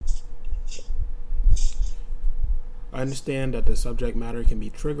I understand that the subject matter can be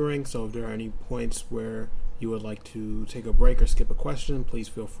triggering, so if there are any points where you would like to take a break or skip a question, please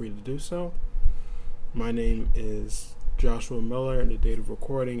feel free to do so. My name is Joshua Miller, and the date of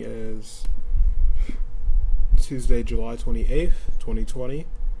recording is Tuesday, July 28th, 2020.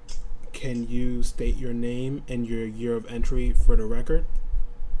 Can you state your name and your year of entry for the record?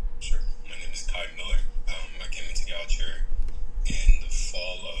 Sure. My name is Kai Miller. I came into Goucher in the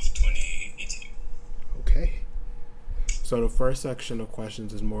fall of 2018. Okay. So the first section of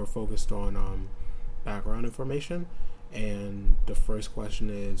questions is more focused on background information. And the first question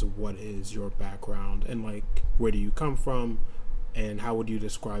is, what is your background? And, where do you come from? And how would you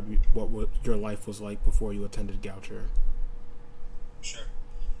describe what your life was like before you attended Goucher? Sure.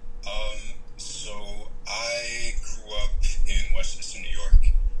 So I grew up in Westchester, New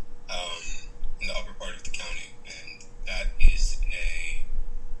York, in the upper part of the county, and that is a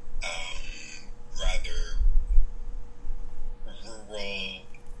rather rural,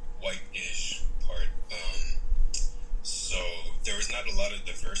 white-ish part. So there was not a lot of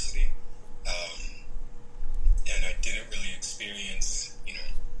diversity, and I didn't really experience,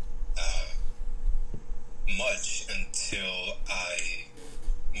 much until I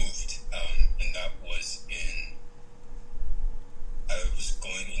moved, and that was I was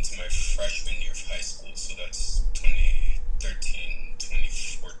going into my freshman year of high school, so that's 2013,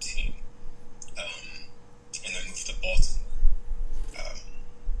 2014, and I moved to Baltimore,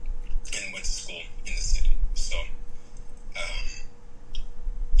 and went to school in the city, so,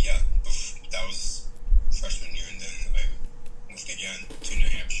 that was freshman year, and then I moved again to New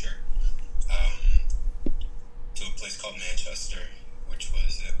Hampshire, to a place called Manchester, which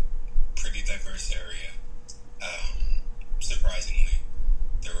was a pretty diverse area. Surprisingly,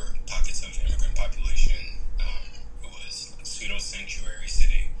 there were pockets of immigrant population. It was a pseudo sanctuary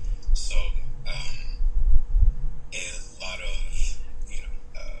city, so a lot of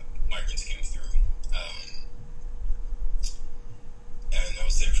migrants came through, and I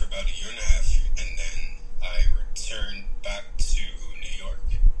was there for about a year and a half, and then I returned back to New York.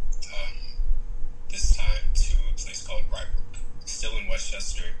 This time to a place called Rybrook, still in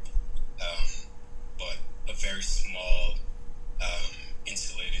Westchester, but a very small,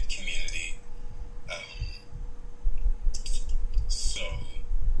 insulated community. So,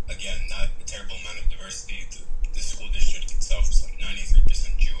 again, not a terrible amount of diversity. The school district itself was like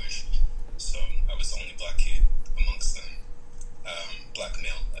 93% Jewish, so I was the only black kid amongst them, black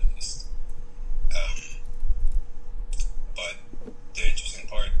male at least. But the interesting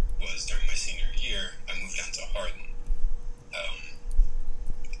part was during my senior year, I moved down to Harlem.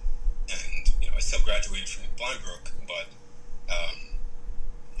 And, I still graduated from Blindbrook, but I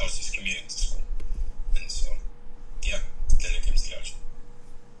was just commuting to school. And so, then I came to Goucher.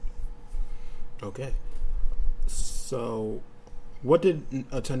 Okay. So, what did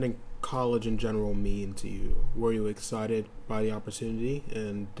attending college in general mean to you? Were you excited by the opportunity,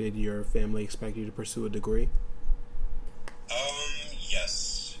 and did your family expect you to pursue a degree?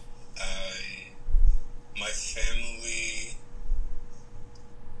 Yes. My family,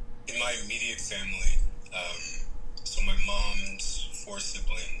 in my immediate family, so my mom's four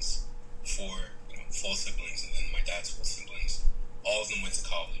full siblings, and then my dad's full siblings, all of them went to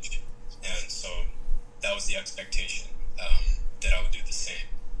college. And so that was the expectation, that I would do the same.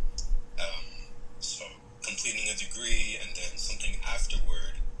 So completing a degree and then something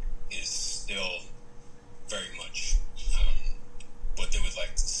afterward is still very much what they would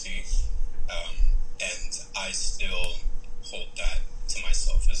like to see, and I still hold that to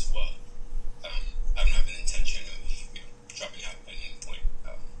myself as well. I don't have an intention of dropping out at any point,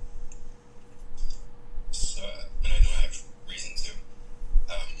 so, and I know I have reason to.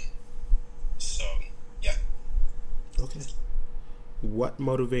 So yeah. Okay. What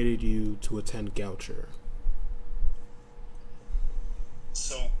motivated you to attend Goucher?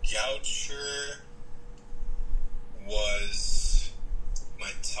 So Goucher was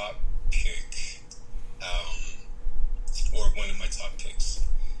my top pick, or one of my top picks.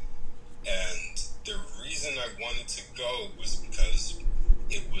 And the reason I wanted to go was because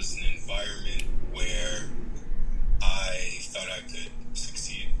it was an environment where I thought I could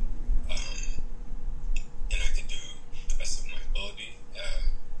succeed, and I could do the best of my ability.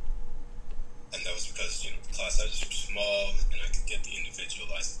 And that was because, the class sizes were small, and I could get the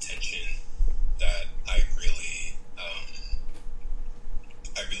individualized attention that I really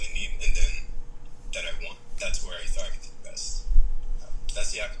need, and then that I want. That's where I thought I could do the best.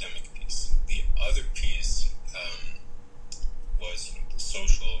 That's the academic piece. The other piece was the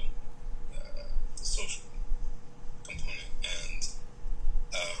social component, and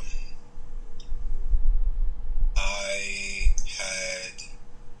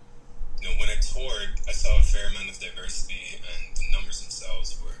diversity, and the numbers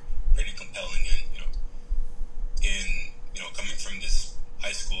themselves were pretty compelling. And coming from this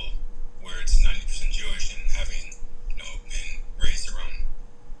high school where it's 90% Jewish and having been raised around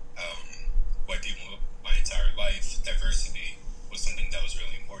white people my entire life, diversity was something that was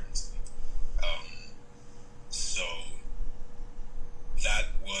really important to me. So that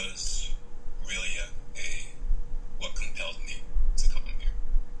was really what compelled me to come here.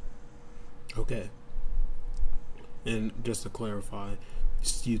 Okay. And just to clarify,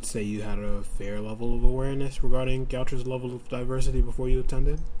 you'd say you had a fair level of awareness regarding Goucher's level of diversity before you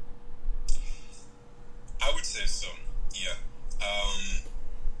attended? I would say so, yeah.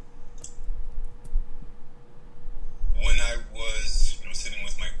 When I was, sitting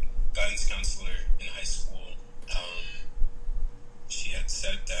with my guidance counselor in high school, she had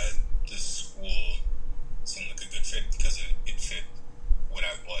said that this school seemed like a good fit because it fit what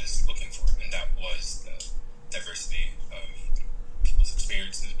I was looking for, and that was the diversity of people's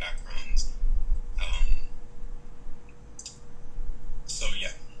experiences, backgrounds. So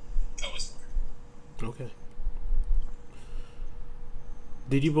yeah, I was there. Okay.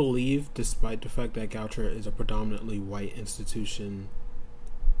 Did you believe, despite the fact that Goucher is a predominantly white institution,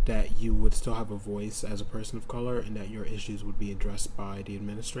 that you would still have a voice as a person of color and that your issues would be addressed by the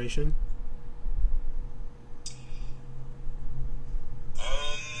administration?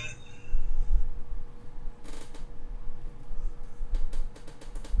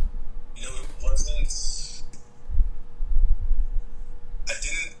 It wasn't. I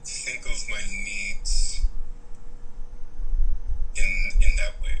didn't think of my needs in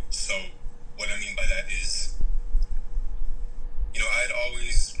that way. So what I mean by that is, I'd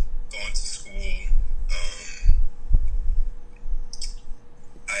always gone to school.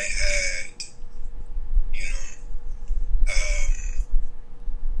 I had,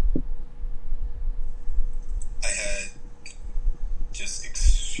 I had just,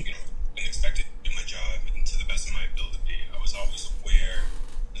 been expected to do my job, and to the best of my ability, I was always aware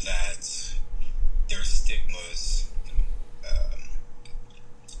that there's stigmas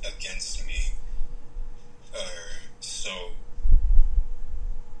against me.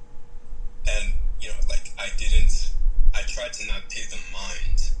 And I tried to not pay them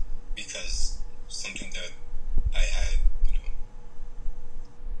mind, because something that I had,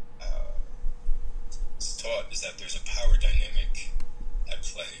 was taught is that there's a power dynamic at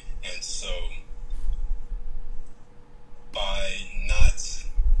play. And so by not,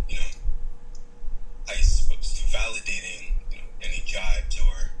 I suppose, validating, any jibes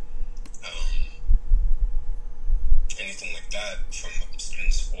or anything like that from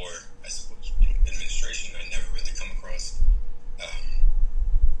students or, I suppose, administration, I never really come across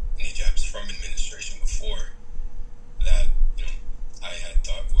any jabs from administration before that, I had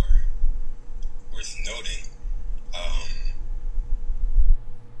thought were worth noting,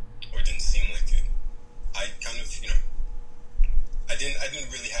 or didn't seem like it. I kind of, I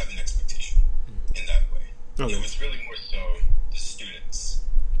didn't really have an expectation in that way. Okay. It was really more so the students,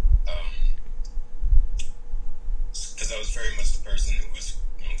 because I was very much the person who was,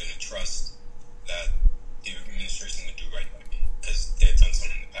 going to trust that the administration would do right by me, because they had done so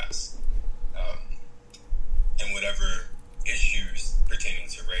in the past. And whatever issues pertaining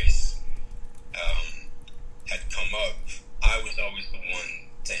to race had come up, I was always the one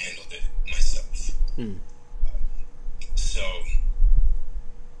to handle it myself. So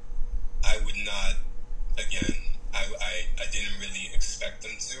I would not, again, I didn't really expect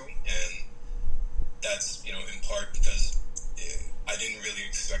them to, and that's, in part because I didn't really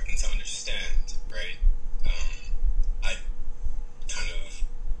expect them to understand, right? I kind of,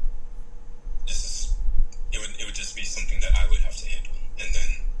 it would just be something that I would have to handle. And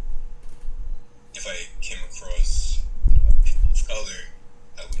then if I came across people of color,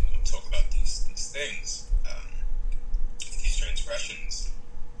 I would talk about these things, these transgressions.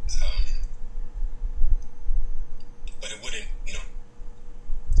 But it wouldn't,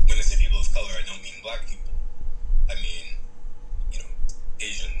 when I say people of color, I don't mean black people. I mean,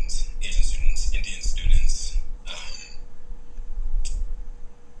 Asian students, Indian students,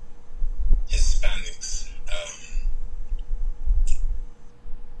 Hispanics.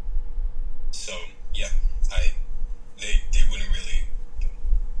 So yeah, they wouldn't really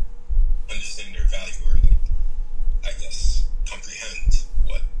understand their value, or I guess comprehend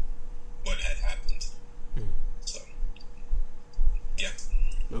what had happened. So yeah.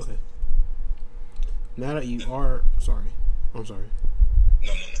 Okay. Now that you are I'm sorry.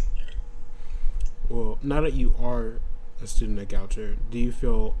 No. You're good. Well, now that you are a student at Goucher, do you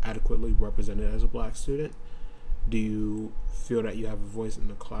feel adequately represented as a black student? Do you feel that you have a voice in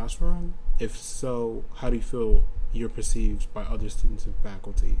the classroom? If so, how do you feel you're perceived by other students and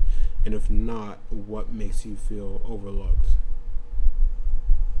faculty? And if not, what makes you feel overlooked?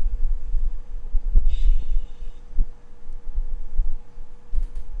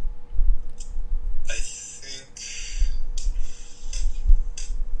 I think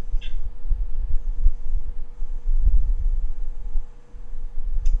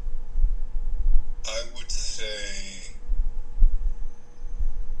I would say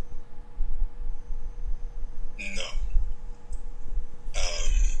no.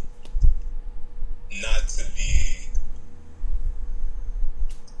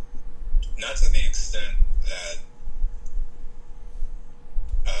 Not to the extent that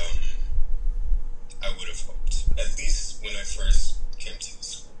I would have hoped. At least when I first came to the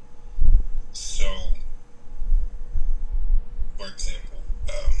school. So, for example,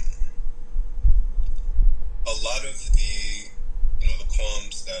 a lot of the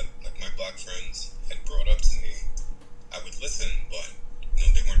qualms that like my black friends had brought up to me, I would listen, but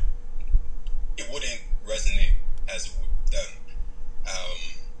they weren't. It wouldn't resonate as it would with them,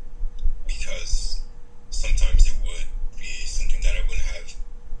 because sometimes it would be something that I wouldn't have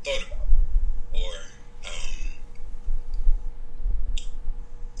thought about, or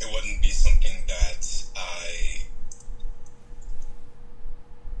it wouldn't be something that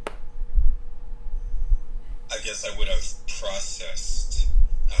I guess I would have processed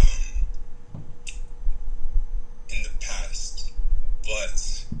in the past.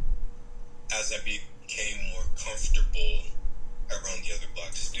 But as I became more comfortable around the other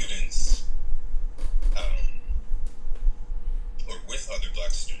black students, or with other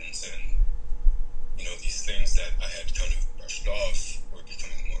black students, and these things that I had kind of brushed off were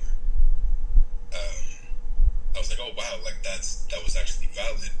becoming more. I was like, oh wow, like that was actually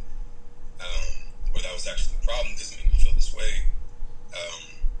valid, or that was actually the problem because it made me feel this way.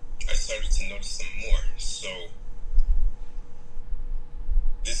 I started to notice them more. So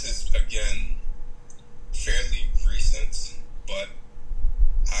this is again fairly recent, but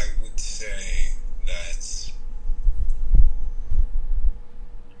I would say that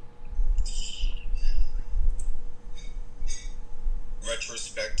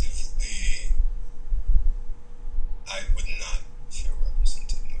retrospectively, I would not feel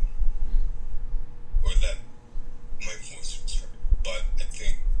represented, or that my voice was heard. But I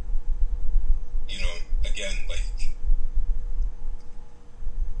think, again, like,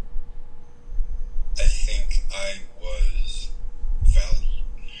 I think I was valued.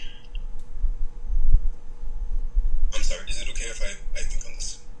 I'm sorry, is it okay if I think on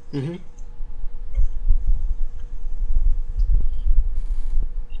this? Mm-hmm.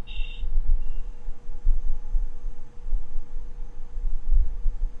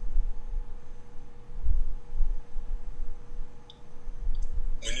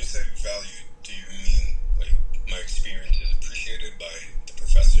 When you say valued, do you mean like my experience is appreciated by the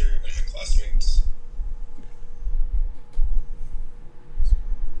professor and my classmates?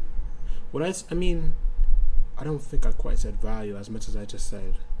 I don't think I quite said value as much as I just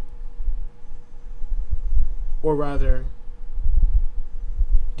said. Or rather,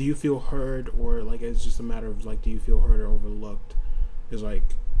 do you feel heard, or like it's just a matter of like, do you feel heard or overlooked? Is like,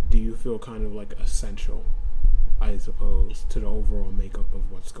 do you feel kind of like essential, I suppose, to the overall makeup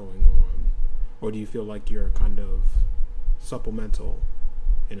of what's going on? Or do you feel like you're kind of supplemental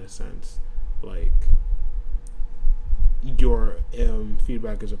in a sense? Like, your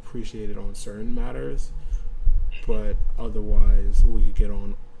feedback is appreciated on certain matters, but otherwise we could get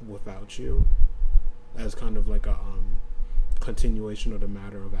on without you, as kind of like a continuation of the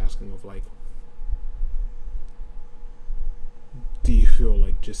matter of asking of like, do you feel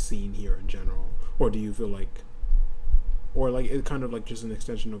like just seen here in general, or do you feel like, or like it's kind of like just an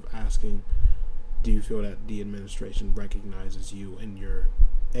extension of asking, do you feel that the administration recognizes you and your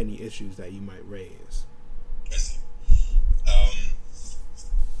any issues that you might raise? I see.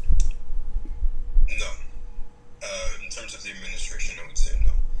 No. In terms of the administration, I would say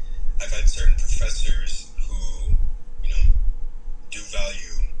no. I've had certain professors who, do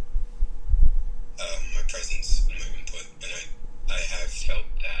value my presence and my input, and I have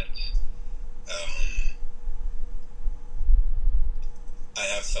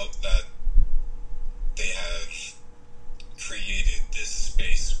felt that they have created this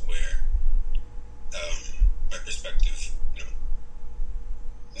space where my perspective,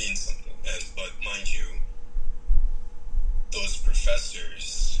 means something. But mind you, those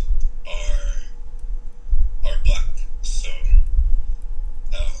professors are black, so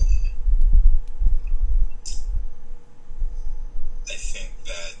I think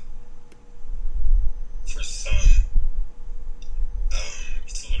that for some,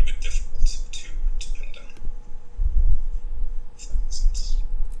 it's a little bit difficult.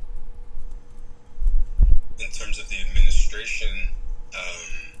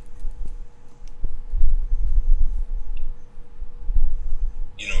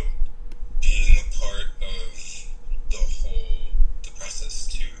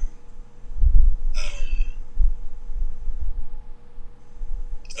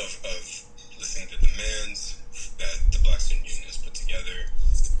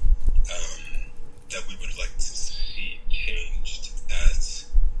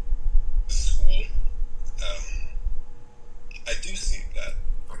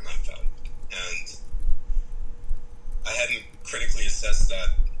 that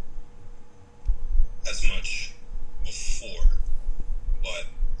as much before, but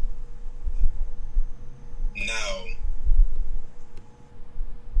now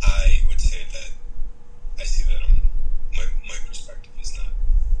I would say that I see that my perspective is not.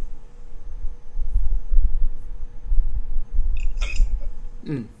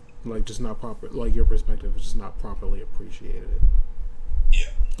 Like just not proper. Like your perspective is just not properly appreciated. Yeah.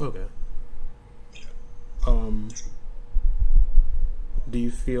 Okay. Yeah. Do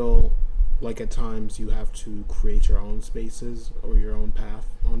you feel like at times you have to create your own spaces or your own path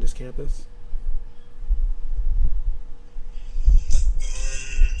on this campus?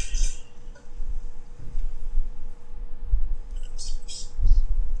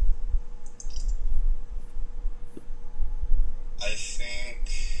 I think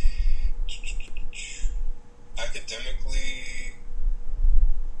academically,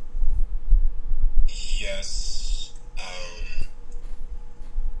 yes.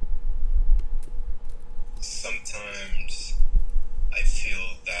 Sometimes I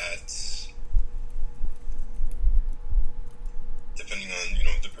feel that depending on,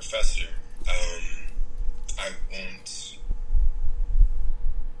 the professor, I won't.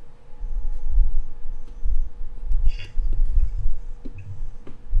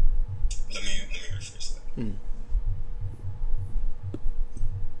 Let me rephrase that.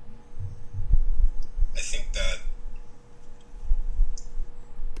 I think that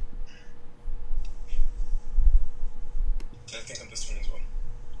can I think of this one as well?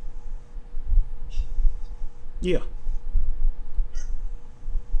 Yeah.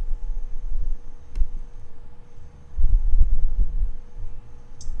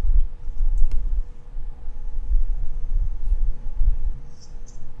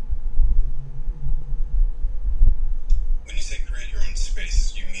 When you say create your own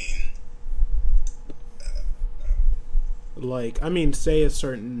space, you mean Like, I mean, say a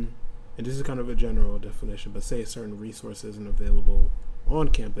certain, and this is kind of a general definition, but say a certain resource isn't available on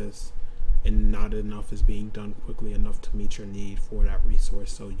campus and not enough is being done quickly enough to meet your need for that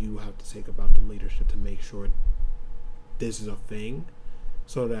resource. So you have to take about the leadership to make sure this is a thing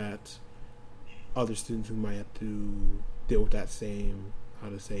so that other students who might have to deal with that same,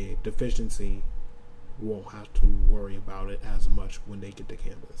 deficiency won't have to worry about it as much when they get to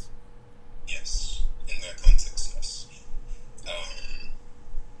campus. yes. In that context, yes.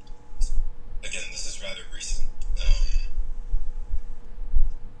 Again, this is rather recent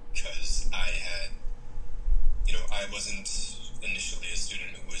because I wasn't initially a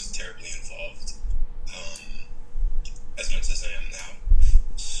student who was terribly involved as much as I am now.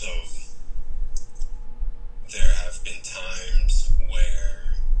 So there have been times where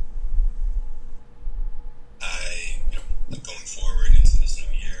going forward into this new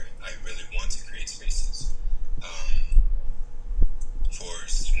year, I really want to create spaces for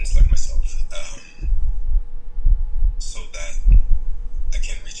students like myself, so that I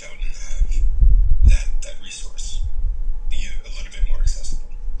can reach out and have that resource be a little bit more accessible.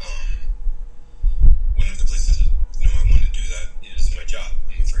 One of the places I want to do that is my job.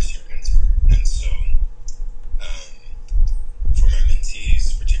 I'm a first year mentor, and so for my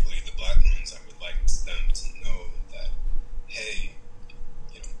mentees, particularly the Black ones, I would like them to know that, hey,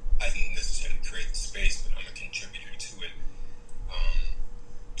 I didn't necessarily create the space, but I'm a contributor to it.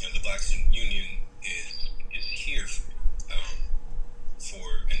 The Black Student Union is here for you,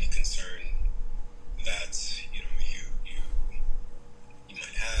 for any concern that you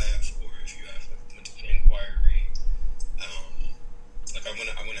might have, or if you have a particular inquiry. I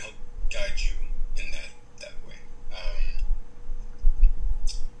want to help guide you in that way,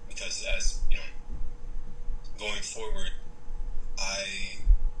 because as going forward, I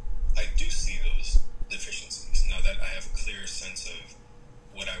do see those deficiencies now that I have a clear sense of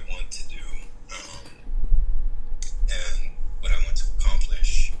what I want to do and what I want to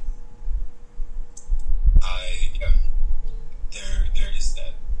accomplish. There is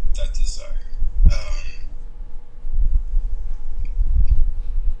that desire.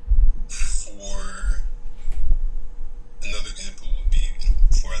 For another example would be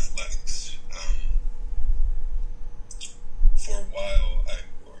for athletics. For a while,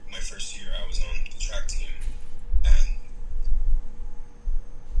 my first year, I was on the track team, and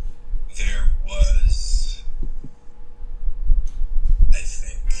there was, I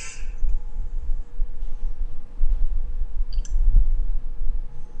think,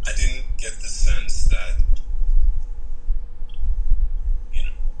 I didn't get the sense that,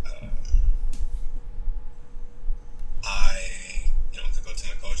 I could go to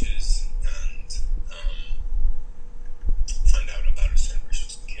my coaches and find out about a certain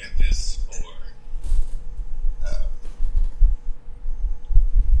resource on campus, or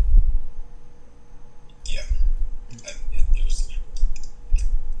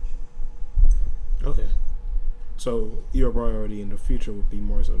So your priority in the future would be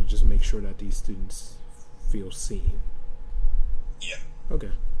more so to just make sure that these students feel seen. Yeah.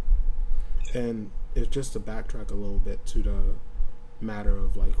 Okay. And it's just to backtrack a little bit to the matter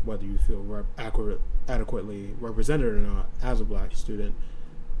of like whether you feel adequately represented or not as a black student.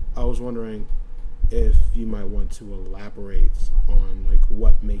 I was wondering if you might want to elaborate on like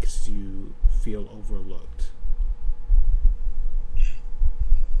what makes you feel overlooked.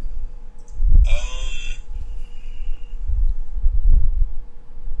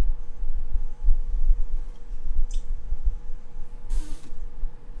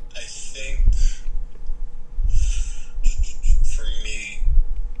 I think for me,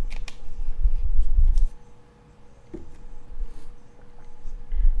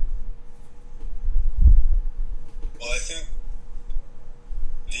 well, I think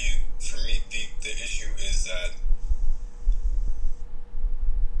the issue is that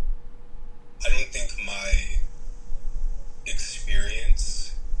I don't think my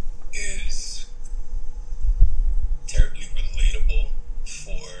experience is terribly relatable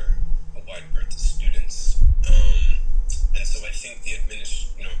for a wide berth of students, and so I think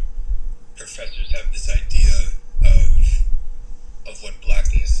professors have this idea of what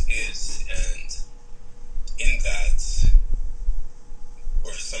blackness is, and in that,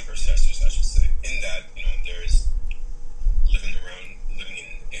 or some professors, I should say, in that, there's living in a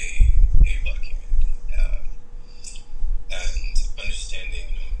black community, and understanding,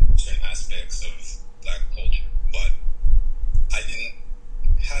 certain aspects of black culture, but I didn't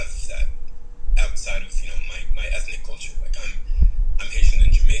have that outside of, my ethnic culture. Like I'm Haitian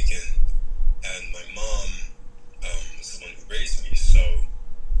and Jamaican, and my mom was the one who raised me, so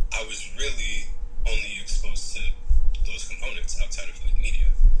I was really only exposed to those components outside of like media,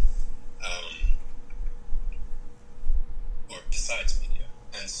 or besides media,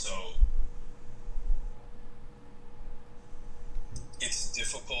 and so it's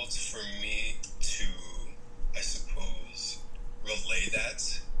difficult for me to, I suppose, relay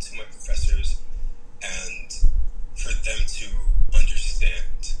that to my professors and for them to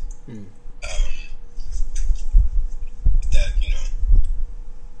understand that,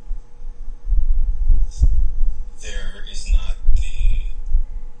 there is not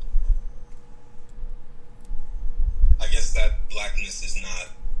I guess that blackness is not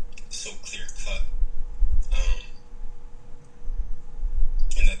so clear cut,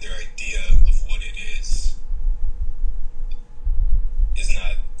 and that their idea of what it is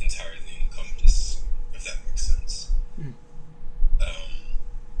not entirely encompassed, if that makes sense.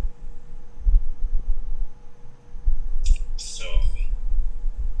 So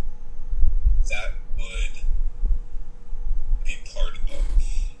that would be part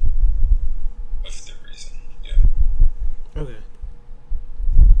of the reason. Yeah. Okay.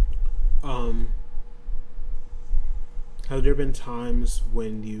 Have there been times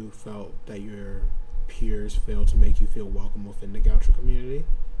when you felt that your peers failed to make you feel welcome within the Gaucho community?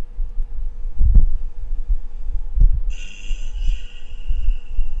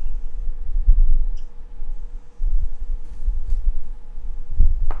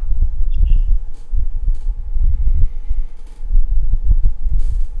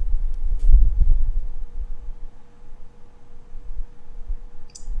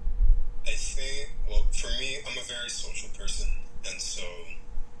 I think, well, for me, I'm a very social person, and so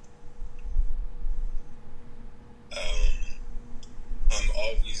I'm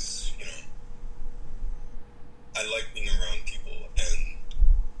always, I like being around people, and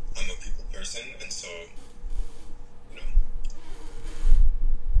I'm a people person, and so,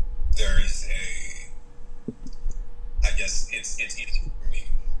 there is I guess it's easy for me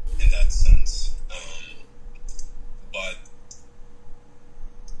in that sense, but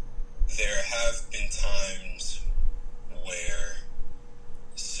there have been times where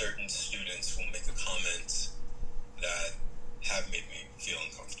certain students will make a comment that have made me feel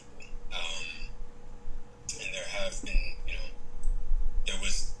uncomfortable. And there have been, there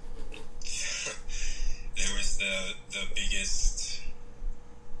was the biggest,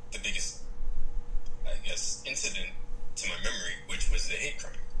 I guess, incident to my memory, which was the hate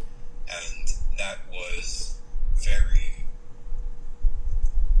crime. And that was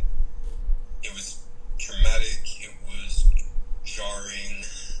it was traumatic, it was jarring,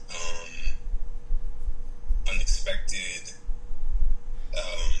 unexpected,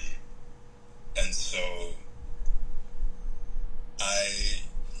 and so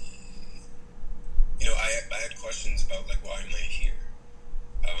I had questions about, like, why am I here?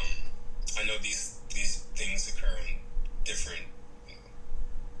 I know these things occur on different,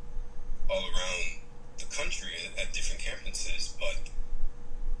 all around the country at different campuses, but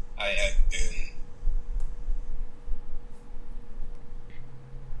I had been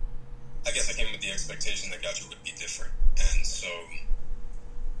I guess I came with the expectation that Gaucho would be different, and so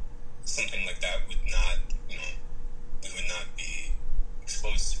something like that would not, we would not be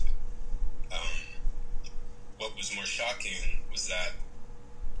exposed to it. What was more shocking was that,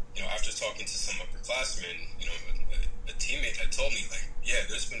 after talking to some upperclassmen, a teammate had told me, like, yeah,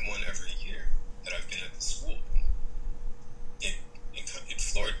 there's been one every year that I've been at the school. It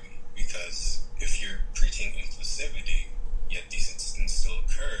floored me, because if you're preaching inclusivity, yet these incidents still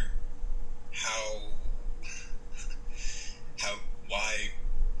occur, why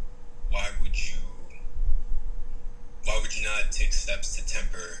would you not take steps to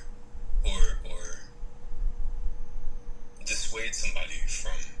temper or dissuade somebody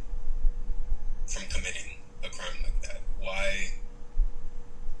from committing a crime like that? Why,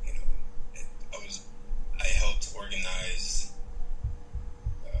 I helped organize,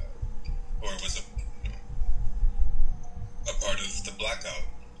 or was a part of the blackout,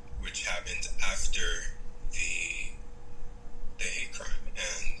 which happened after the hate crime,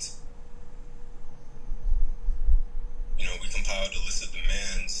 and we compiled a list of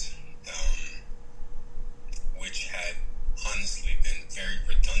demands, which had honestly been very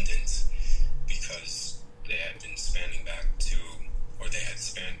redundant, because they had spanned back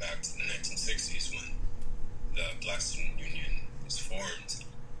to the 1960s, when the Black Student Union was formed,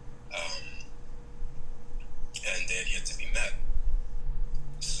 and they had yet to be met.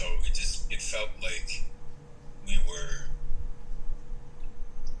 So it felt like we were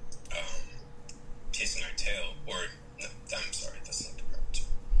chasing our tail, or no, I'm sorry, that's not the right term.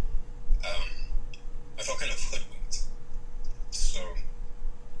 I felt kind of hoodwinked. So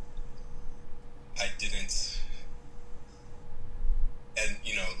I didn't, and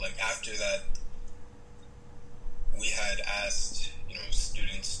after that, we had asked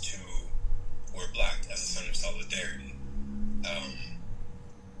students who were Black as a sign of solidarity.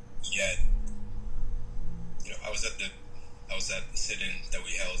 Yet, I was at the sit-in that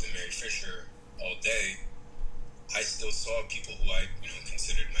we held in Mary Fisher all day. I still saw people who I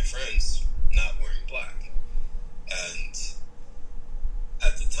considered my friends not wearing black, and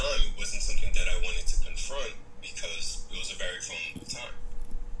at the time it wasn't something that I wanted to confront, because it was a very vulnerable time,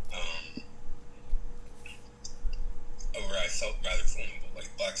 where I felt rather vulnerable.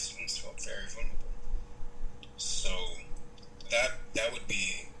 Like, Black students felt very vulnerable. So that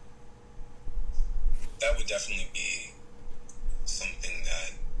would definitely be something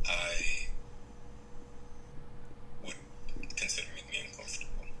that I would consider me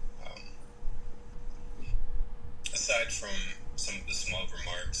uncomfortable. Aside from some of the small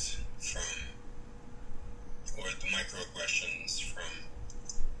remarks or the microaggressions from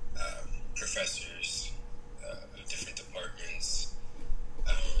professors of different departments,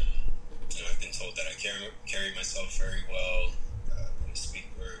 I've been told that I carry myself very well, I speak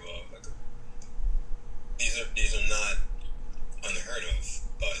very well. Like, these are not unheard of,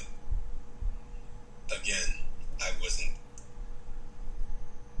 but again,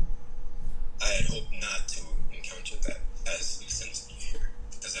 I had hoped not to encounter that as extensively here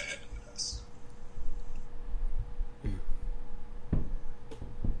as I had in the past.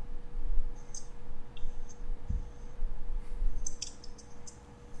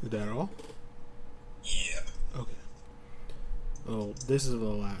 Is that all? Yeah. Okay. Oh, this is the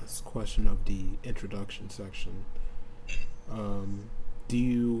last question of the introduction section. Do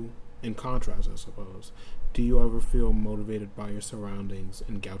you, in contrast, I suppose, do you ever feel motivated by your surroundings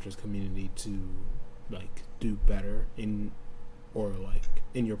and Gaucho's community to, do better in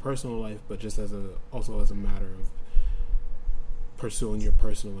your personal life, but just also as a matter of pursuing your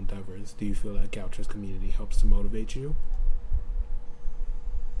personal endeavors? Do you feel that Gaucho's community helps to motivate you?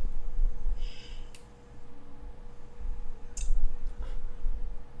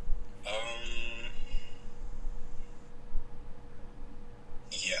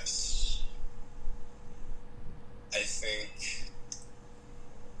 Yes. I think,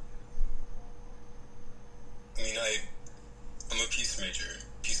 I'm a peace and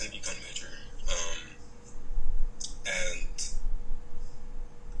econ major, and,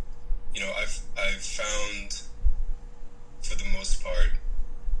 I've found, for the most part,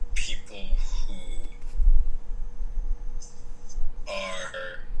 people who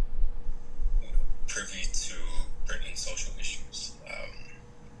are, privy to pertinent social issues,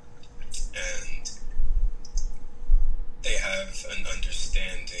 and they have an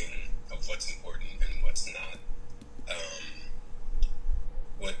understanding of what's important and what's not,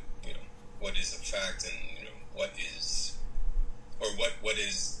 what is a fact, and what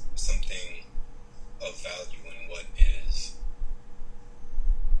is something of value, and what is,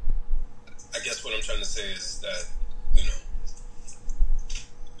 I guess what I'm trying to say is that,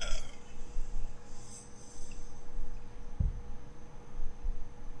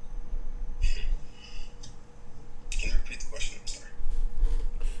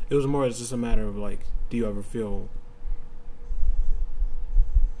 It was more just a matter of like, do you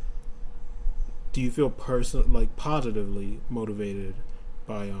feel positively motivated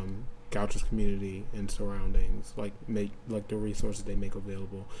by Gaucho's community and surroundings, like the resources they make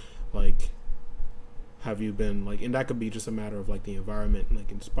available, like have you been like, and that could be just a matter of like the environment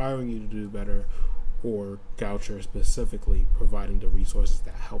like inspiring you to do better, or Gaucho specifically providing the resources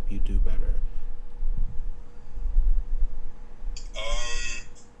that help you do better.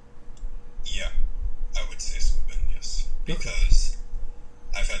 Yeah, I would say so, Ben, yes. Because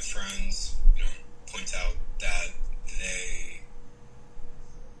I've had friends, point out that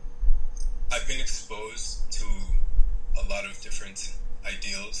I've been exposed to a lot of different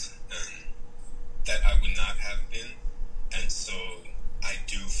ideals and that I would not have been, and so I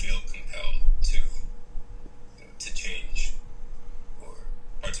do feel compelled to change or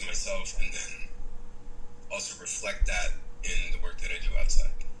parts of myself, and then also reflect that in the work that I do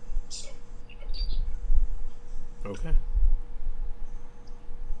outside. So, okay.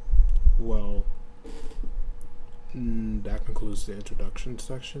 Well, that concludes the introduction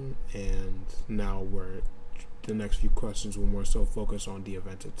section, and now the next few questions will more so focus on the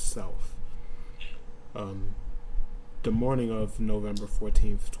event itself. The morning of November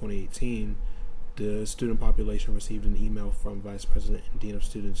 14th, 2018, the student population received an email from Vice President and Dean of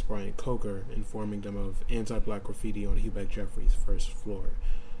Students Brian Coker informing them of anti-black graffiti on Hubert Jeffrey's first floor.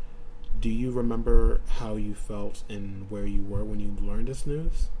 Do you remember how you felt and where you were when you learned this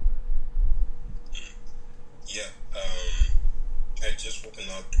news? Yeah, I had just woken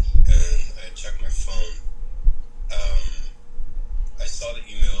up and I checked my phone. I saw the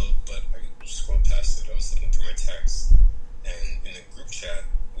email, but I scrolled past it. I was looking through my text, and in a group chat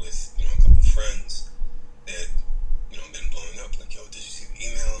with a couple friends, it had been blowing up. Like, yo, did you see the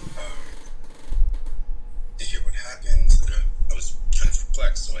email? Did you hear what happened? And I was kind of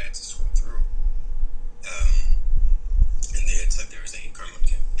perplexed, so I had to scroll through. And they had said there was a hate crime on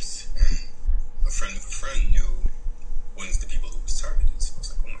campus, and a friend of a friend knew one of the people who was targeted. So I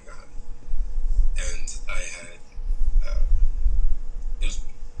was like, oh my god. And I had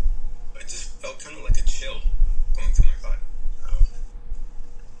I just felt kind of like a chill going through my body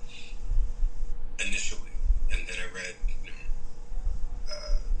initially, and then I read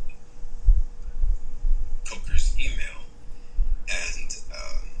Coker's email, and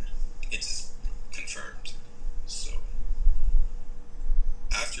it just confirmed. So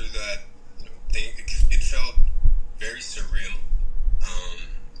after that, it felt very surreal,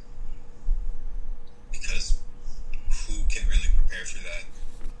 because who can really prepare for that?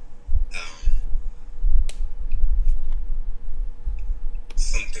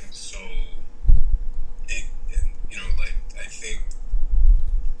 Something so big, and I think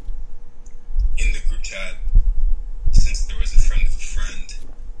in the group chat, since there was a friend of a friend,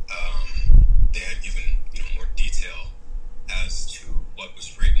 they had given more detail as to what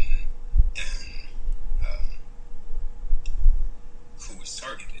was written and who was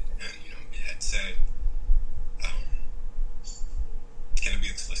targeted, and it had said, can it be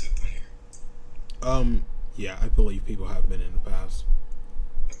explicit on here? Yeah, I believe people have been in the past.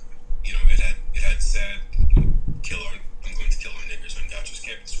 It had said, I'm going to kill our niggers on Gaucho's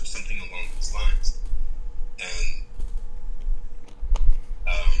campus, or something along those lines. And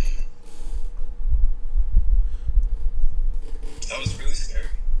that was really scary.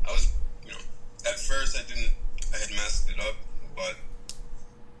 I was, at first I had masked it up, but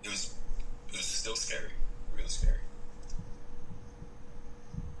it was still scary, really scary.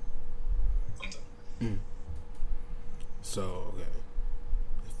 I'm done. So, okay.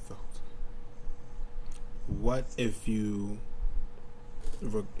 What, if you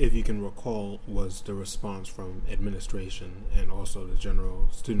can recall, was the response from administration and also the general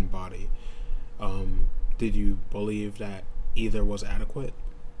student body? Did you believe that either was adequate?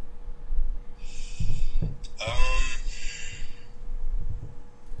 I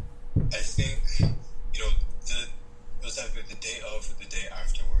think, it was either the day of or the day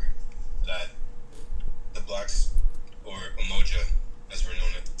afterward that the Blacks, or Umoja, as we're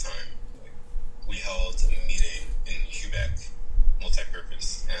known at the time, we held a meeting in Quebec,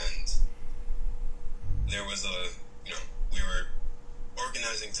 multi-purpose, and there was we were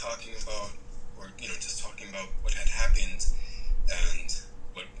organizing, talking about what had happened, and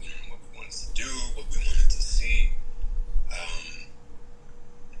what we wanted to do, what we wanted to see,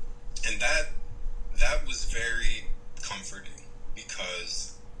 and that was very comforting,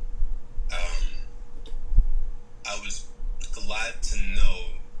 because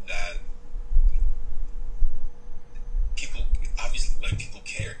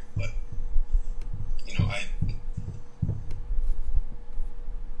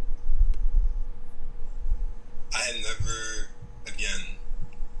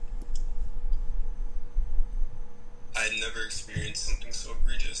never experienced something so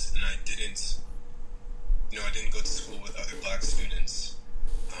egregious, and I didn't go to school with other black students.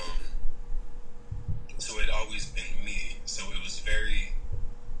 So it had always been me. So it was very,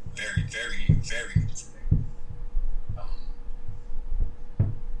 very, very, very good for me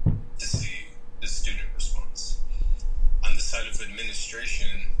to see the student response. On the side of administration,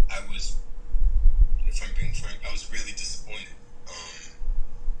 if I'm being frank, I was really disappointed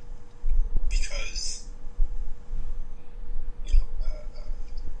because,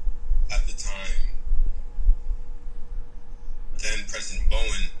 at the time, then President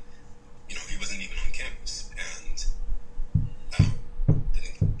Bowen, he wasn't even on campus, and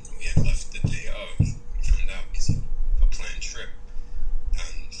he had left the day of. I found out because he had a planned trip,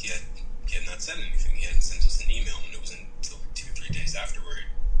 and he had not said anything. He hadn't sent us an email, and it wasn't until 2-3 days afterward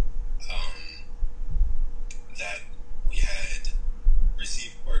that we had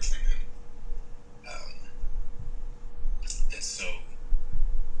received word from him, and so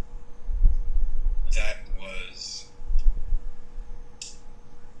that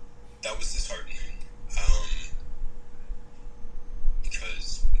was disheartening,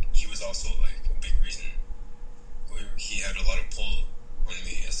 because he was also like a big reason. He had a lot of pull on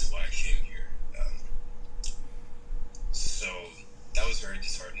me as to why I came here. So that was very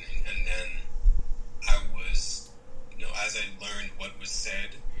disheartening. And then I was, as I learned what was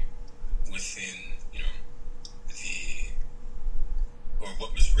said within, or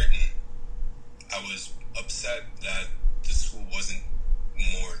what was written, I was upset that the school wasn't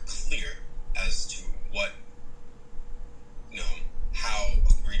more clear as to what, how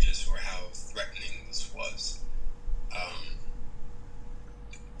egregious or how threatening this was.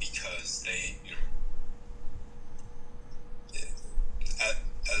 Because they,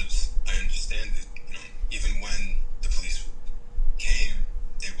 as I understand it, even when the police came,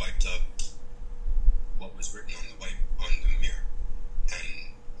 they wiped up what was written on the mirror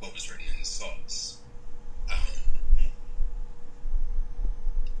and what was written in the salts.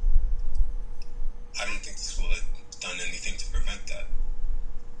 I don't think the school had done anything to prevent that,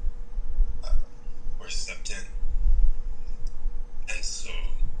 or stepped in. And so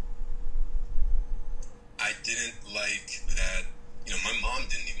I didn't like that, my mom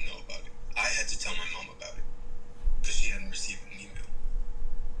didn't even know about it. I had to tell my mom about it because she hadn't received an email.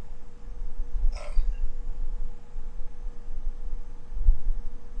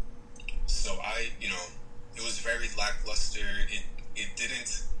 So it was very lackluster. It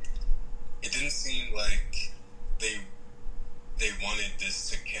didn't seem like they wanted this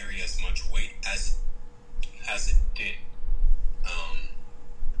to carry as much weight as it did.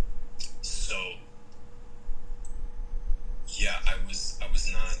 So yeah, I was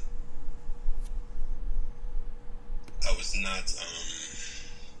not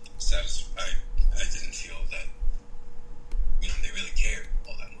satisfied. I didn't feel that they really cared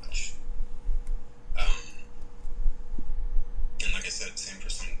all that much. And like I said, same for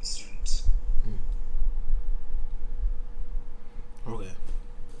some of the students. Okay.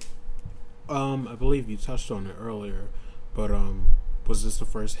 I believe you touched on it earlier, but was this the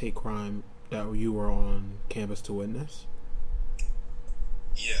first hate crime that you were on campus to witness?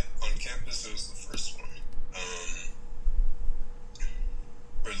 Yeah, on campus it was the first one.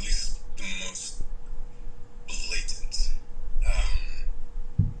 Or at least the most blatant.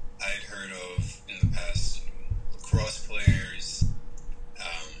 I had heard of in the past lacrosse players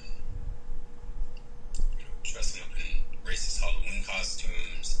dressing up in racist Halloween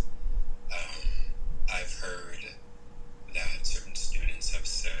costumes. I've heard that certain students have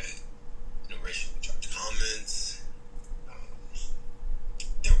said racially charged comments.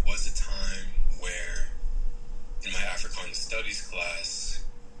 There was a time where in my Africana Studies class,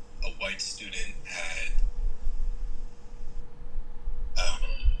 a white student had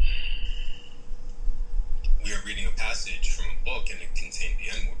we were reading a passage from a book and it contained the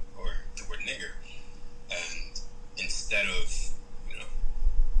N-word, or the word nigger, and instead of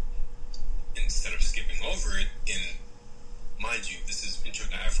skipping over it, mind you, this is Intro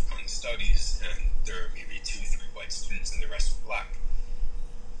to Africana Studies, and there are maybe 2-3 white students and the rest were black.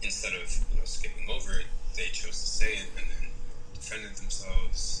 Instead of skipping over it, they chose to say it and then defended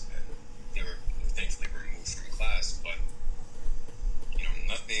themselves, and they were thankfully removed from class. But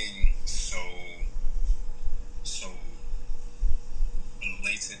nothing so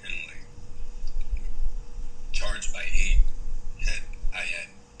blatant and charged by hate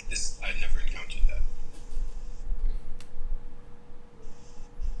I never encountered that.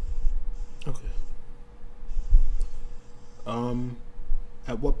 Okay.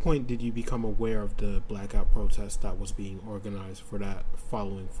 At what point did you become aware of the blackout protest that was being organized for that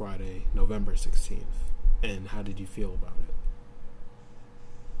following Friday, November 16th? And how did you feel about it?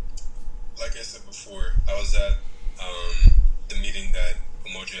 like I said before, I was at the meeting that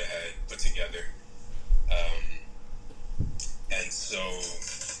Umoja had put together. And so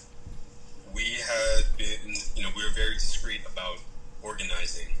we had been, we were very discreet about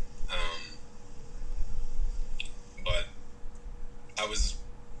organizing. But I was,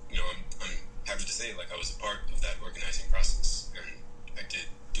 I'm happy to say, like, I was a part of that organizing process, and I did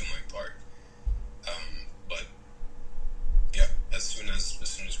do my part. But yeah, as soon as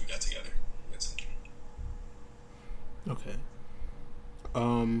we got together, it's something. Okay.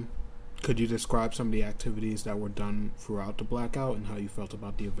 Could you describe some of the activities that were done throughout the blackout and how you felt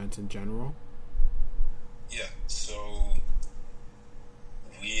about the events in general? Yeah, so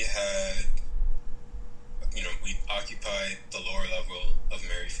we had, we occupied the lower level of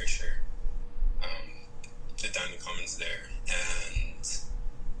Mary Fisher, the dining commons there, and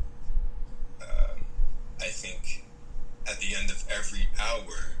I think at the end of every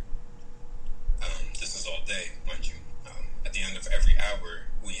hour, this was all day, mind you, at the end of every hour,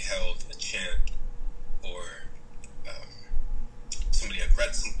 we held a chant, or somebody had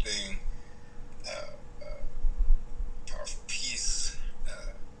read something, powerful piece.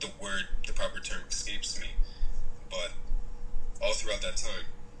 The proper term escapes me, but all throughout that time,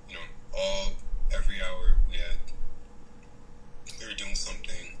 every hour we were doing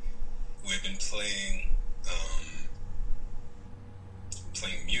something. We had been playing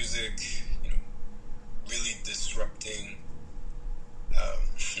music, really disrupting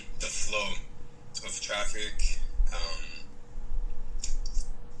the flow of traffic.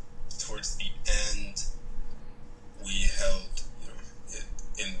 Towards the end, we held,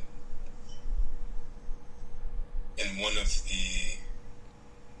 in one of the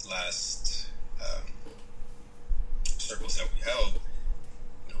last circles that we held,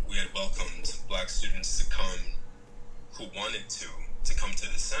 we had welcomed Black students to come, who wanted to come to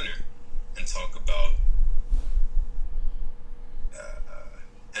the center and talk about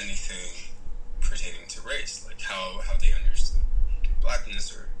anything pertaining to race, like how they understood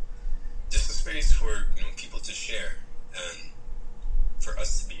Blackness, or just a space for people to share and for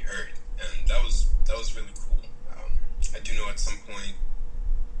us to be heard, and that was really cool. I do know at some point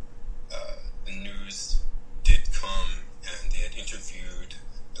the news did come and they had interviewed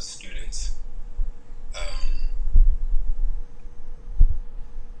the students.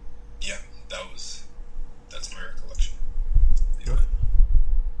 Yeah, that's my recollection. Yeah. Okay.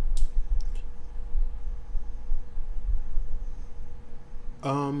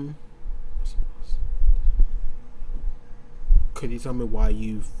 Could you tell me why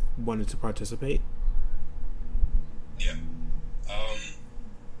you wanted to participate? Yeah.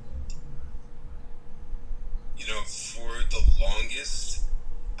 For the longest,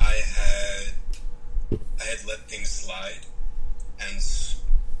 I had let things slide, and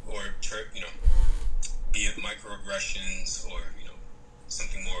be it microaggressions or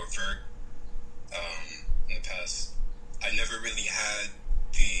something more overt. In the past, I never really had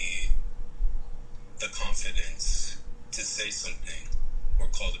the confidence to say something or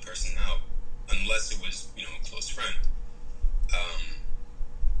call the person out, unless it was a close friend.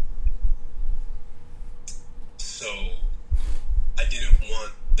 So I didn't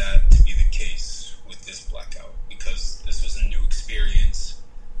want that to be the case with this blackout, because this was a new experience.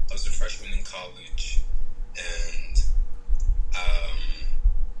 I was a freshman in college, and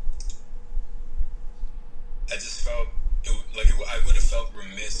I just felt I would have felt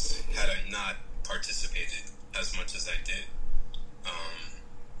remiss had I not participated as much as I did.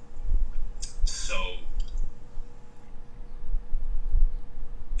 So,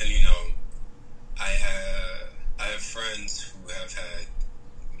 and I have friends who have had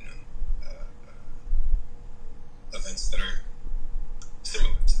events that are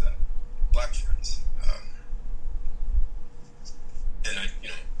similar to that, Black friends, and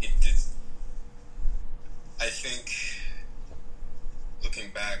it did. I think,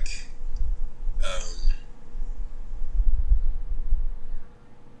 looking back,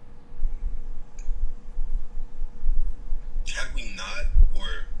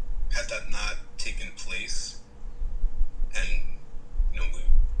 had that not taken place, and we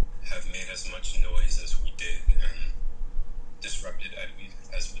have made as much noise as we did and disrupted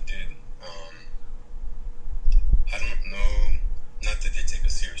as we did, I don't know, not that they take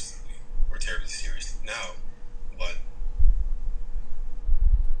us seriously or terribly seriously now, but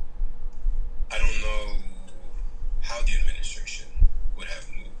I don't know how the administration would have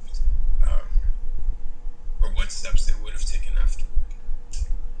moved, or what steps they would have taken afterward.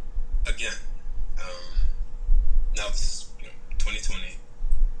 Again, now this is 2020.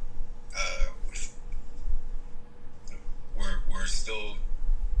 We're still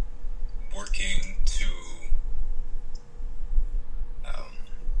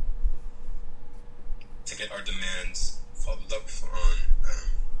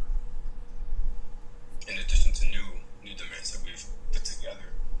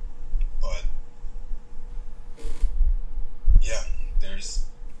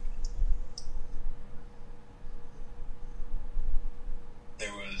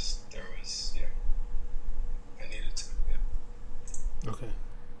I needed to, yeah. Okay.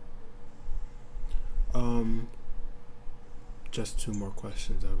 Just two more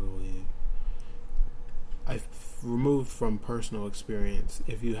questions, I believe. I've removed from personal experience.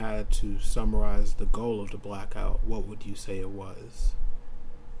 If you had to summarize the goal of the blackout, what would you say it was?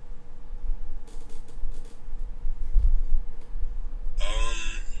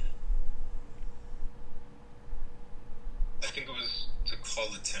 I think it was to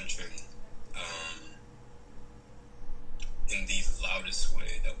call attention in the loudest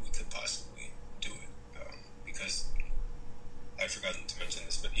way that we could possibly do it. Because I'd forgotten to mention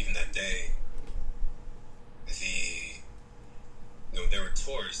this, but even that day, there were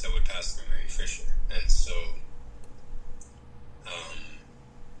tours that would pass through Mary Fisher, and so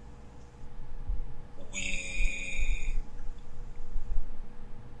we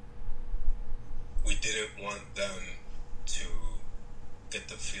didn't want them to get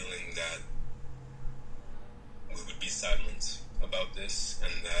the feeling that we would be silent about this,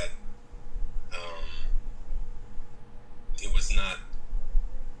 and that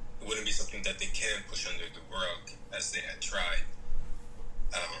it wouldn't be something that they can push under the rug as they had tried.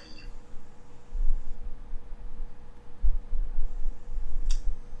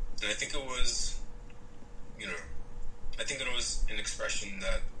 And I think it was, an expression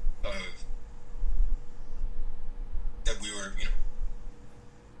that we were,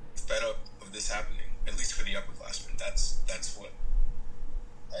 fed up of this happening, at least for the upperclassmen. That's what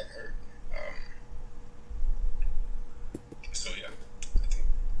I'd heard. So yeah, I think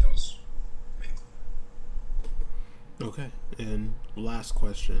that was main goal. Okay, and last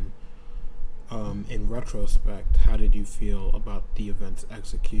question. In retrospect, how did you feel about the event's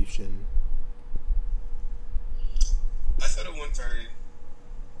execution? I thought it went very,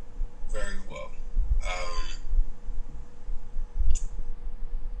 very well.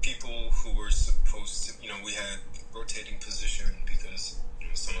 People who were supposed to, we had rotating position because,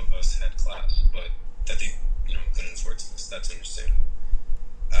 some of us had class, but that they, couldn't afford to miss. That's understandable.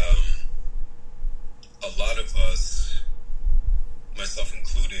 A lot of us, myself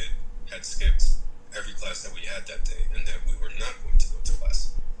included, had skipped every class that we had that day, and that we were not going to go to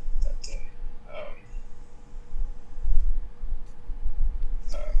class that day.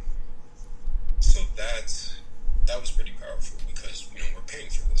 So that was pretty powerful because, we're paying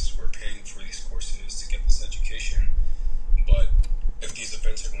for this. We're paying for these courses to get this education. But if these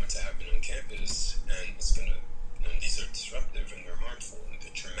events are going to happen on campus, and it's going to, these are disruptive and they're harmful and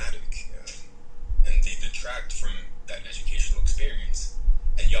they're traumatic, and they detract from that educational experience,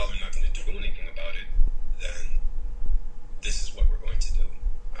 and y'all are not going to do anything about it, then this is what we're going to do.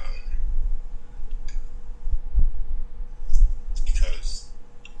 Because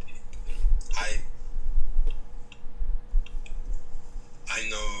I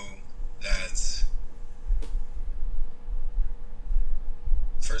know that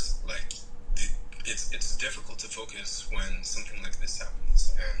first, it's difficult to focus when something like this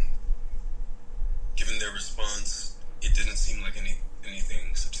happens, and given their response, it didn't seem like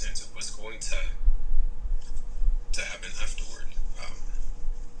anything substantive was going to happen afterward.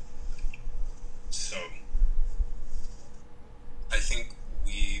 So I think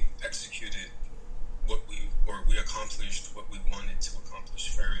we executed we accomplished what we wanted to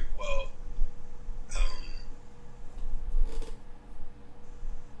accomplish very well.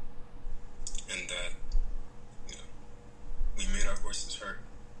 And that, we made our voices heard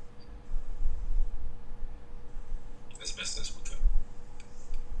as best as we could.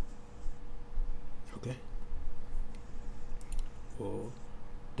 Okay. Well,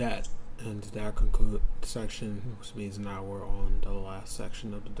 that concludes the section, which means now we're on the last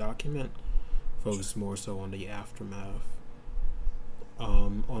section of the document, focused more so on the aftermath.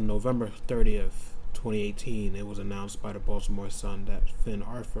 On November 30th, 2018, it was announced by the Baltimore Sun that Finn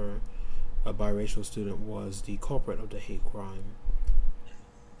Arthur, a biracial student, was the culprit of the hate crime.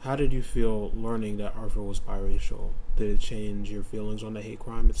 How did you feel learning that Arthur was biracial? Did it change your feelings on the hate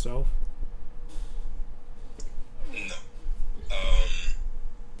crime itself? No.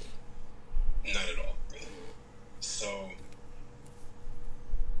 Not at all, really. So,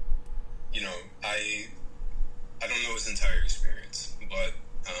 I don't know his entire experience, but,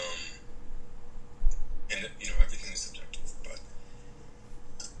 and, everything is subjective, but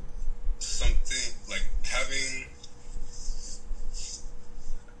something like having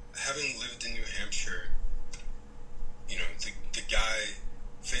lived in New Hampshire, the guy,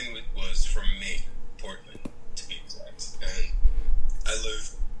 Finn, was from Maine, Portland, to be exact, and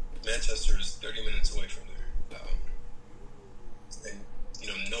Manchester is 30 minutes away from there, and,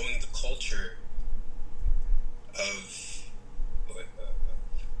 knowing the culture of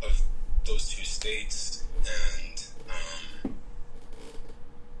States, and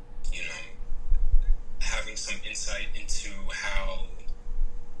you know, having some insight into how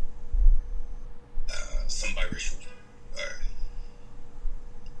some biracial, or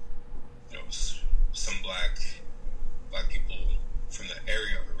you know, some black people from the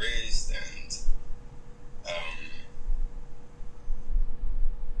area were raised, and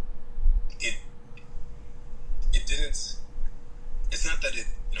it didn't. It's not that it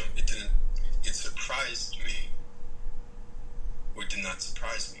didn't. It surprised me, or did not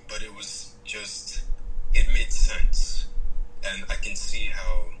surprise me, but it was just, it made sense, and I can see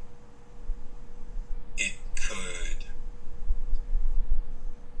how it could.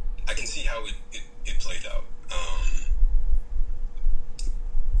 I can see how it played out.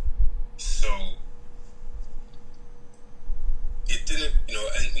 So it didn't,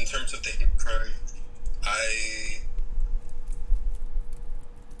 and in terms of the hate crime,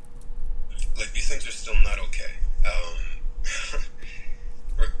 these things are still not okay.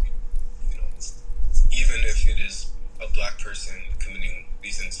 Even if it is a black person committing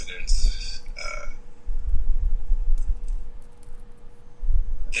these incidents,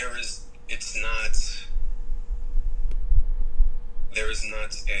 there is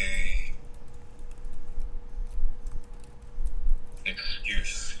not an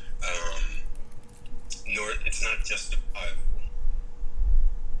excuse, nor it's not justifiable,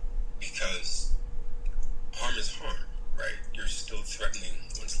 because harm is harm, right? You're still threatening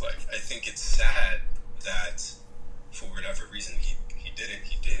one's life. I think it's sad that for whatever reason he did it.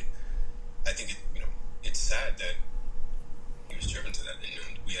 He did. I think it's sad that he was driven to that.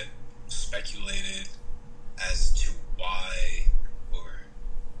 And we had speculated as to why, or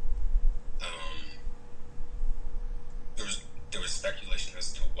there was speculation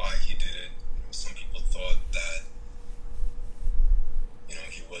as to why he did it. Some people thought that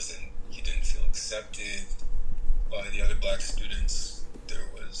he didn't feel accepted by the other black students. There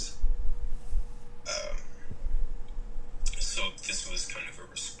was so this was kind of a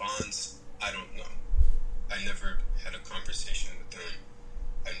response. I don't know. I never had a conversation with him.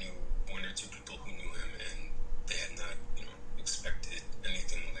 I knew one or two people who knew him, and they had not, expected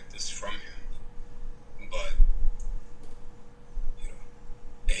anything like this from him. But,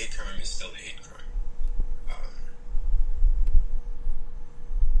 a hate crime is still a hate crime.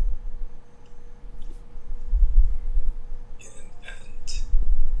 And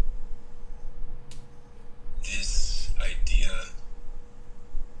this idea,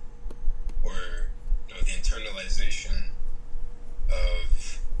 or the internalization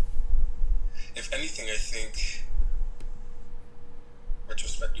of, if anything, I think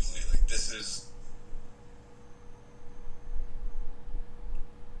retrospectively, this is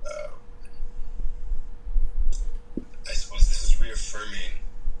I suppose this is reaffirming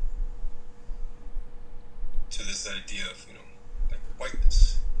to this idea of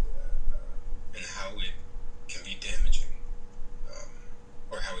whiteness, and how it can be damaging,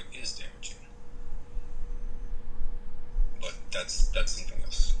 or how it is damaging. But that's something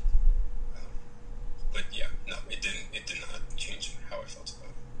else. But yeah, no, it did not change how I felt about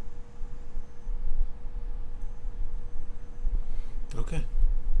it. Okay.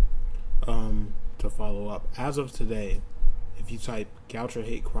 To follow up, as of today, if you type Goucher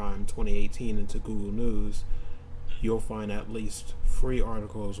Hate Crime 2018 into Google News, you'll find at least 3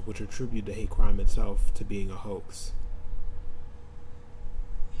 articles which attribute the hate crime itself to being a hoax.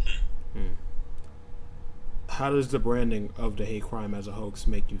 How does the branding of the hate crime as a hoax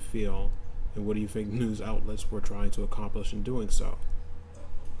make you feel, and what do you think news outlets were trying to accomplish in doing so?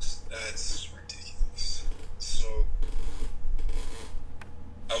 That's ridiculous. So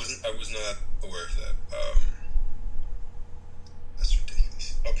I was not aware of that. That's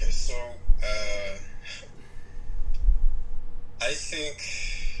ridiculous. Okay, so I think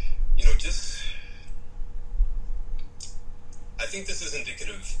I think this is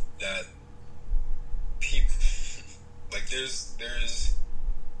indicative that people there's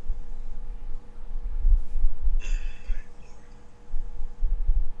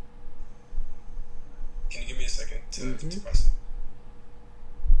can you give me a second to process?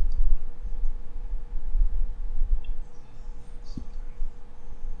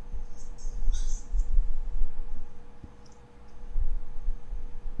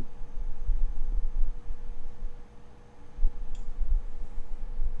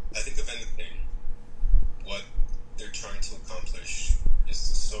 I think if anything, what they're trying to accomplish is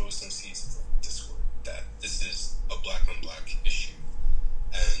to sow some seeds of discord, that this is a black on black issue,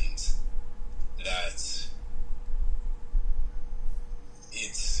 and that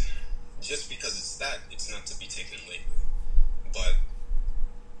it's just because it's not to be taken lightly. But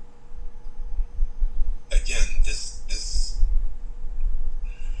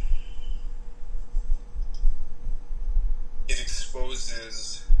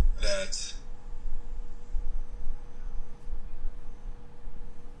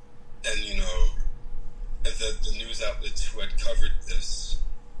the news outlets who had covered this,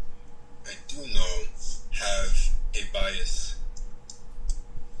 I do know, have a bias.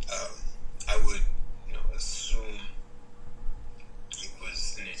 I would, assume it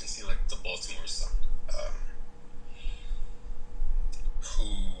was an agency like the Baltimore Sun, who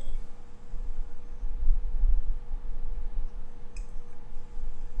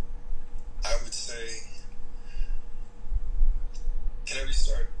I would say. Can I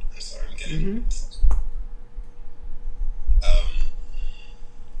restart? I'm sorry, I'm getting. Mm-hmm.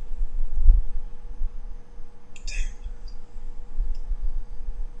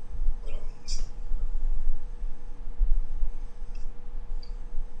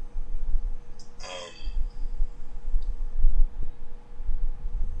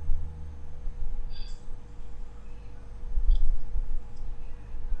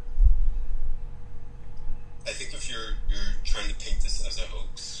 I think if you're trying to paint this as a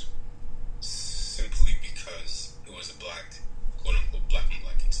hoax, simply because it was a quote unquote black on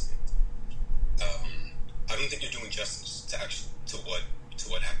black incident, I don't think you're doing justice to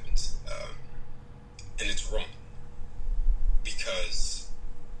what happened, and it's wrong because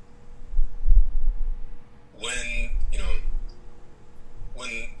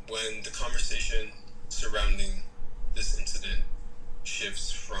when the conversation surrounding this incident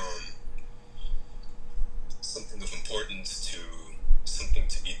shifts from something of importance to something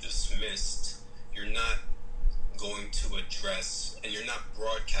to be dismissed, you're not going to address, and you're not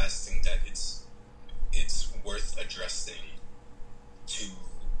broadcasting that it's worth addressing to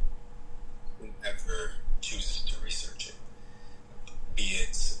whoever chooses to research it. Be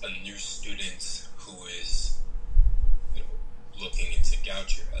it a new student who is looking into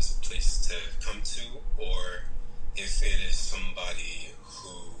Goucher as a place to come to, or if it is somebody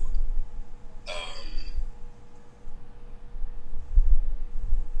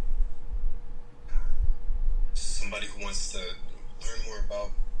who wants to learn more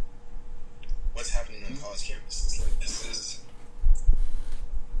about what's happening on college campuses. Like,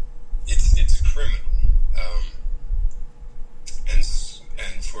 it's criminal,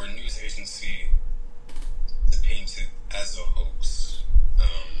 and for a news agency to paint it as a hoax,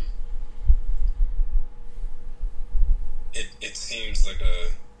 it seems like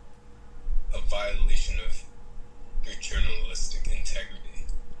a violation of your journalistic integrity,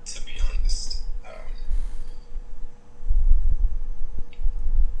 to be honest.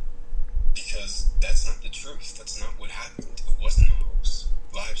 Because that's not the truth. That's not what happened. It wasn't a hoax.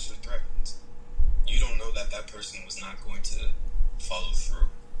 Lives were threatened. You don't know that person was not going to follow through.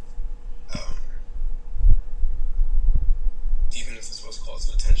 Even if this was called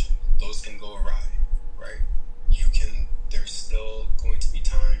to attention, those can go awry, right? There's still going to be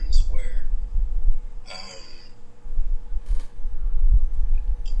times where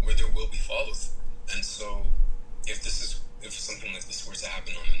there will be follow through. And so if something like this were to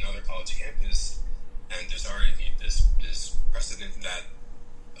happen on another college campus, and there's already this precedent that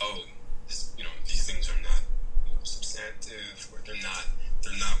these things are not substantive, or they're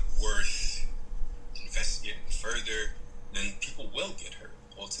not worth investigating further, then people will get hurt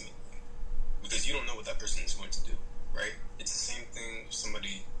ultimately, because you don't know what that person is going to do, right? It's the same thing if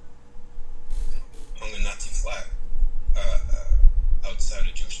somebody hung a Nazi flag outside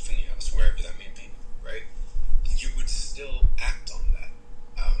a Jewish funny house, wherever that may be, right? You would still act on that.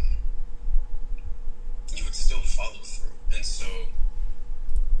 You would still follow through. And so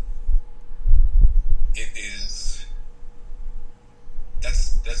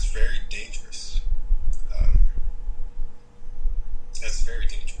that's very dangerous. That's very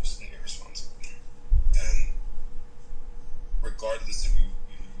dangerous and irresponsible. And regardless if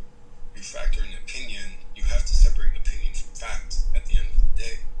you factor in opinion, you have to separate opinion from fact at the end of the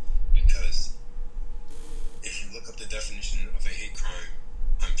day. Because if you look up the definition of a hate crime,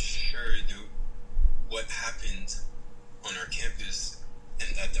 I'm sure what happened on our campus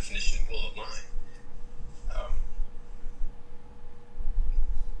and that definition will align.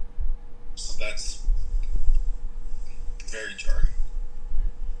 So that's very jarring.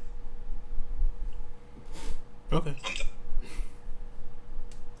 Okay. I'm done.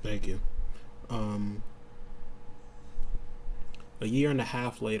 Thank you. A year and a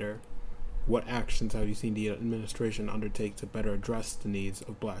half later, what actions have you seen the administration undertake to better address the needs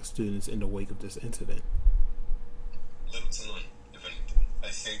of black students in the wake of this incident? Little to none, if anything. I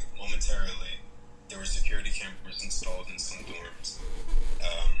think momentarily there were security cameras installed in some dorms,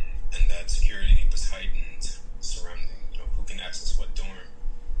 and that security was heightened surrounding who can access what dorm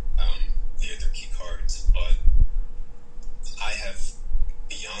via their key cards. But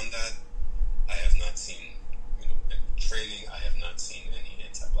beyond that, I have not seen any training. I have not seen any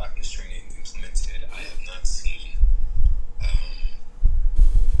anti-blackness training implemented. I have not seen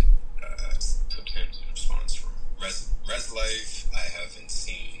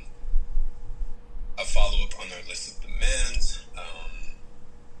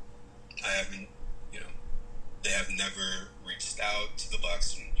never reached out to the Black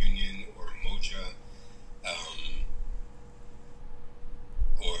Student Union or Moja,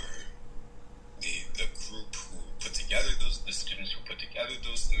 or the group who put together the students who put together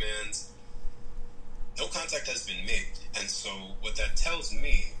those demands. No contact has been made. And so what that tells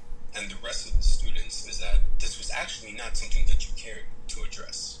me and the rest of the students is that this was actually not something that you cared to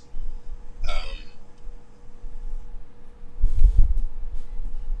address.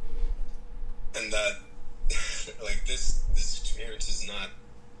 And that, like, this experience is not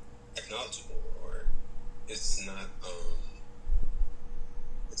acknowledgeable, or it's not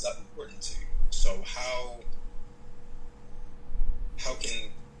important to you. So how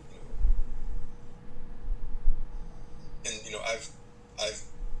can, and I've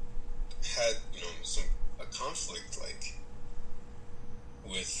had a conflict, like,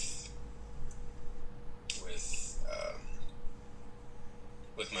 with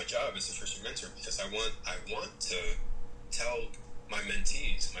my job as a first year mentor, because I want to tell my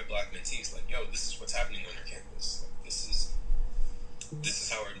mentees, my Black mentees, like, yo, this is what's happening on our campus. Like, this is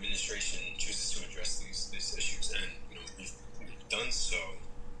how our administration chooses to address these issues, and we've done so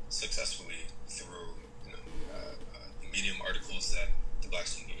successfully through the Medium articles that the Black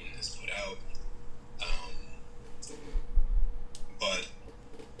Student Union has put out. But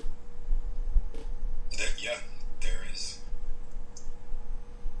there is.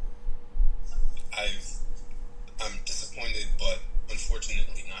 I'm disappointed, but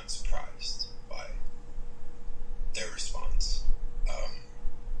unfortunately not surprised by their response.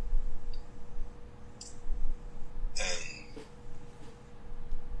 And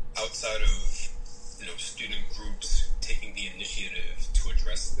outside of student groups taking the initiative to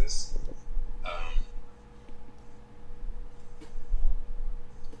address this,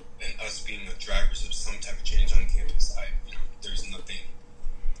 and us being the drivers of some type of change on campus, there's nothing.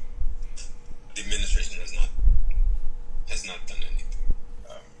 The administration has not done anything.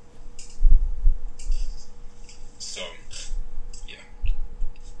 So, yeah.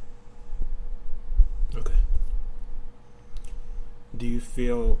 Okay. Do you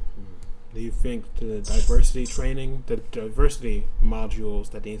think the diversity training, the diversity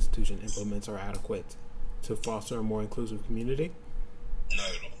modules that the institution implements are adequate to foster a more inclusive community? Not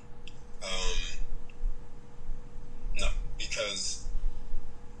at all. No, because,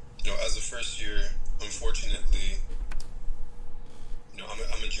 as a first year, unfortunately,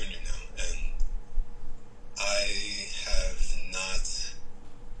 I'm a junior now, and I have not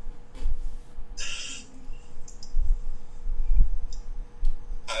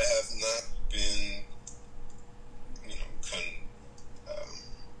been,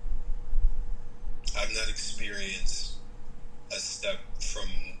 I've not experienced a step from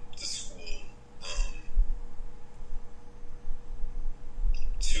the school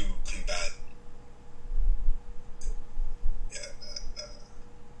to combat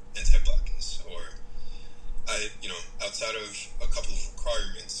anti-Blackness, or outside of a couple of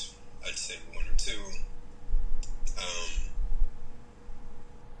requirements, I'd say one or two,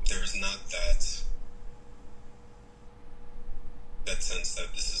 there is not that sense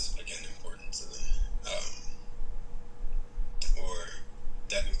that this is, again, important to them, or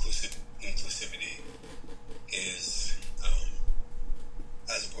that inclusivity is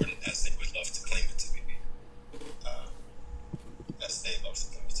as important as they would love to claim it to be, as they love to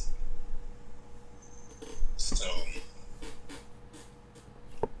claim it to be. So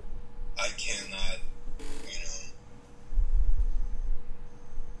I cannot,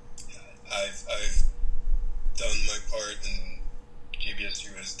 I've done my part, and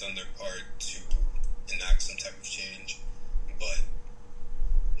GBSU has done their part to enact some type of change, but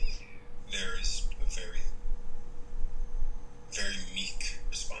there is a very, very meek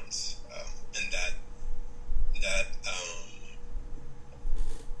response, and that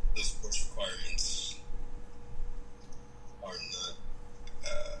those course requirements are not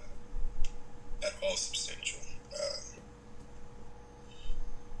at all substantial.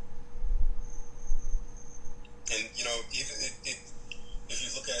 And even if you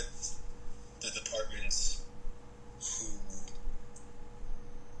look at the departments who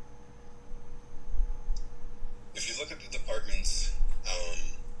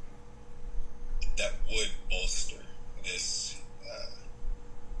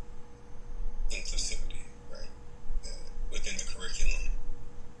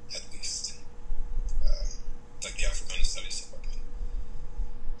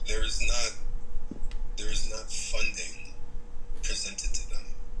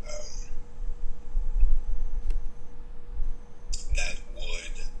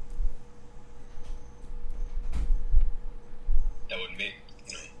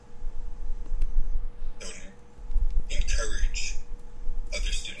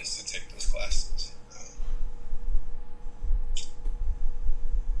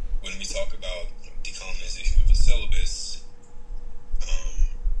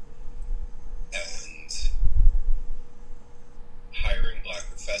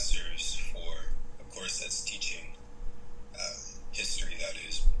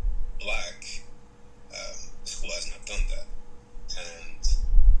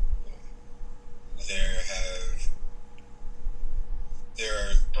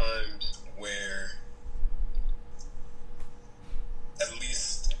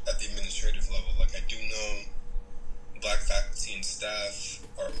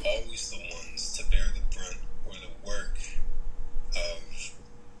always the ones to bear the brunt or the work of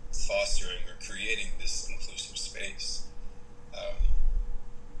fostering or creating this inclusive space,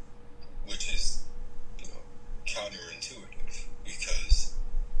 which is, counterintuitive, because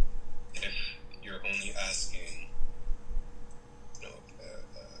if you're only asking,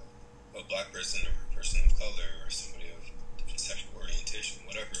 a black person or a person of color or somebody of different sexual orientation,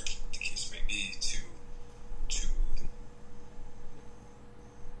 whatever the case may be, to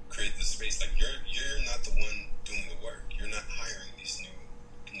create the space, like you're not the one doing the work. You're not hiring these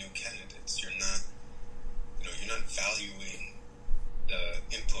new candidates. You're not valuing the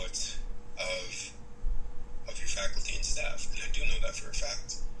input of your faculty and staff, and I do know that for a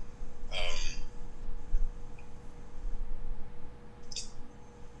fact.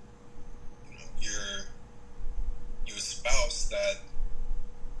 You espouse that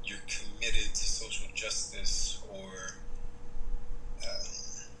you're committed to social justice or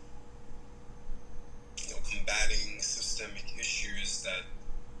combating systemic issues that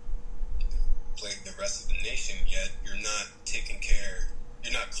plague the rest of the nation, yet you're not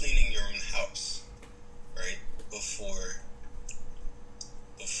cleaning your own house, right? Before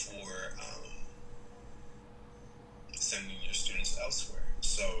sending your students elsewhere.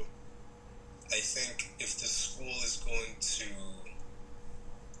 So I think if the school is going to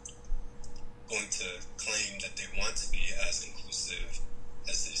claim that they want to be as inclusive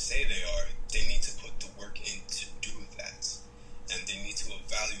as they say they are, they need to put the work in to do that. And they need to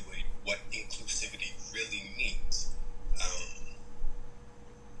evaluate what inclusivity really means.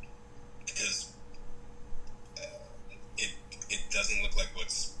 Because it doesn't look like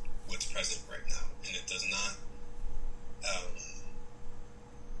what's present right now. And it does not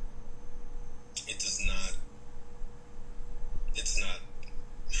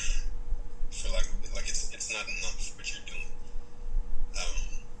it's not enough what you're doing.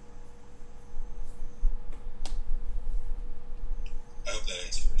 I hope that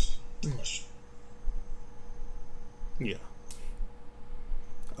answers the question. Yeah.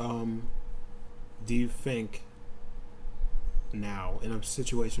 Do you think now, in a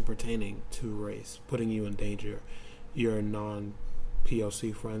situation pertaining to race, putting you in danger, your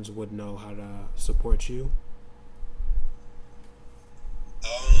non-POC friends would know how to support you?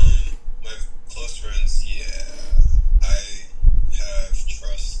 My close friends, yeah. I have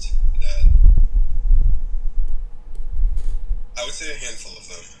trust that, I would say a handful of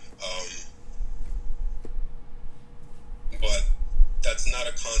them. But that's not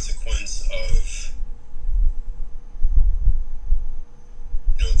a consequence of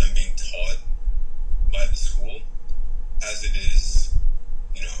them being taught by the school, as it is,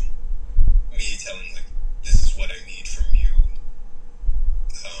 me telling, like, this is what I need from you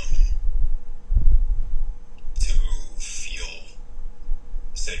to feel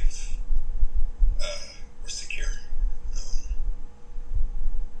safe or secure.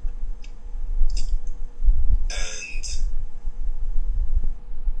 And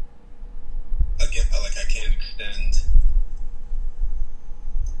again, I can't extend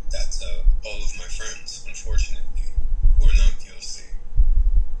that to all of my friends, unfortunately, who are non-POC.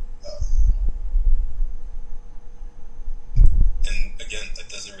 And again, that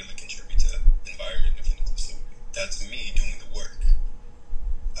doesn't really contribute to the environment of inclusivity. That's me doing the work.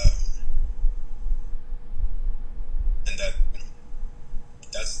 And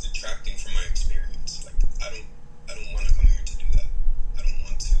that's detracting from my experience. Like, I don't want to come here to do that. I don't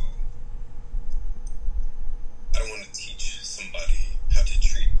want to teach somebody how to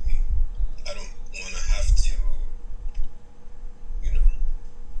treat me. I don't want to have to,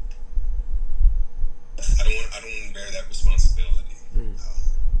 I don't want to bear that responsibility.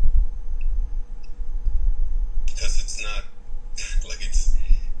 Because it's not,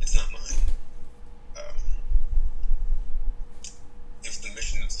 it's not mine. If the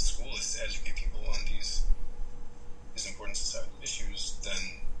mission of the school is to educate people on these important societal issues,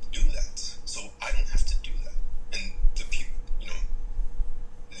 then do that. So I don't have to do that. And the people,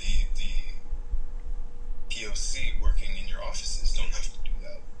 the POC working in your offices don't have to do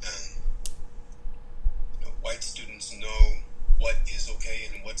that. And white students know what is okay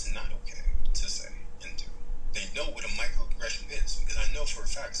and what's not okay to say and do. They know what a microaggression is, because I know for a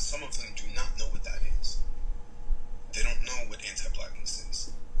fact some of them do not know what that is. They don't know what anti-blackness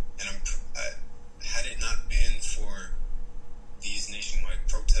is. And had it not been for these nationwide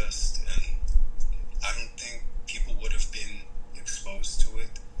protests, and I don't think people would have been exposed to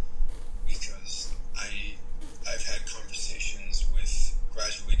it, because I've had conversations with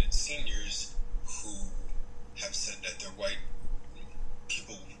graduated seniors who have said that the white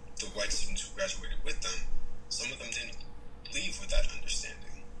students who graduated with them, some of them didn't leave with that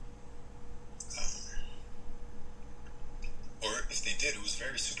understanding.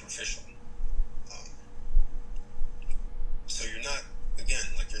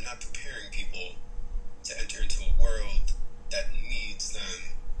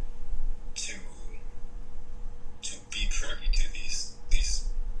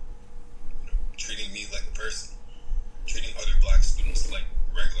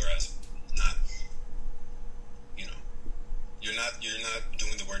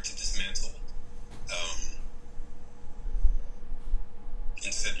 doing the work to dismantle.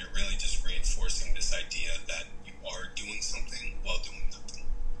 Instead, you're really just reinforcing this idea that you are doing something while doing nothing.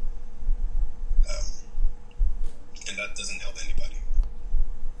 And that doesn't help anybody.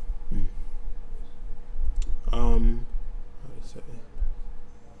 How to say?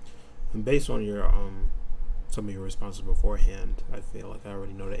 And based on your some of your responses beforehand, I feel like I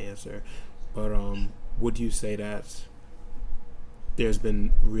already know the answer. But would you say that there's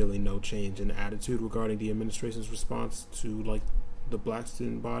been really no change in attitude regarding the administration's response to like the black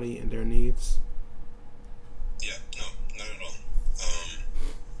student body and their needs? Yeah, no, not at all.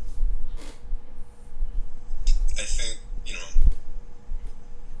 I think,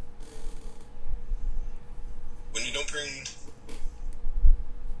 when you don't bring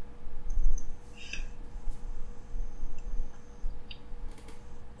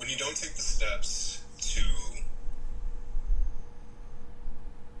when you don't take the steps to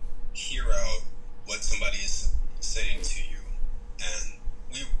hear out what somebody is saying to you, and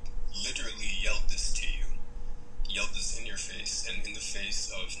we literally yelled this to you, yelled this in your face and in the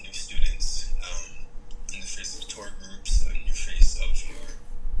face of new students, in the face of tour groups, in your face of your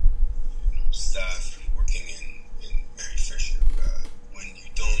staff working in Mary Fisher. When you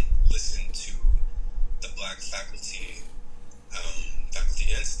don't listen to the black faculty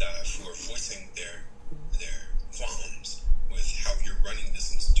and staff who are voicing their qualms with how you're running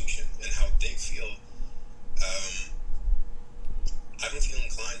this institution and how they feel, I don't feel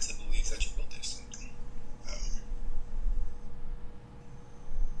inclined to believe that you will do something,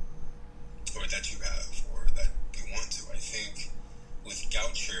 or that you have, or that you want to. I think with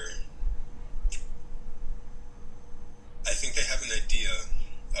Goucher, I think they have an idea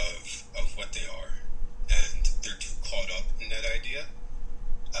of what they are, and they're too caught up in that idea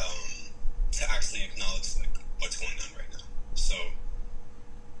to actually acknowledge like what's going on right now. So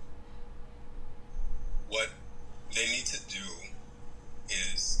what they need to do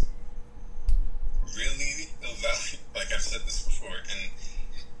is really evaluate. Like I've said this before, and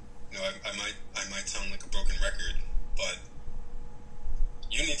I might sound like a broken record, but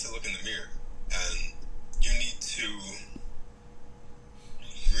you need to look in the mirror and you need to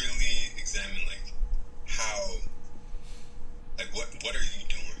really examine like how, like what are you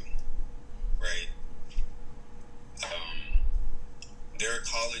doing, right? There are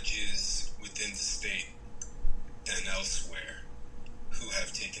colleges within the state and elsewhere who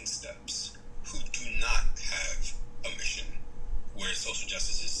have taken steps, who do not have a mission where social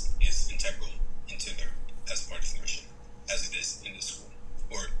justice is integral into their, as part of the mission, as it is in the school,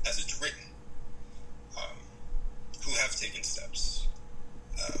 or as it's written, who have taken steps.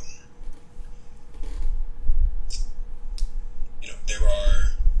 There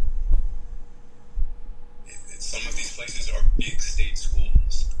are, some of these places are big state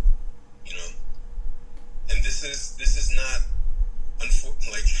schools, and this is not,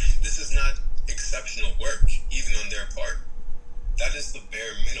 this is not exceptional work, even on their part. That is the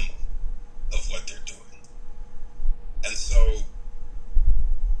bare minimum of what they're doing. And so,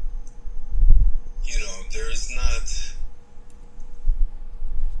 there is not,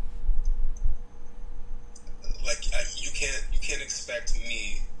 you can't expect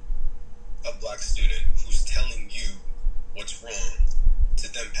me, a black student who's telling you what's wrong, to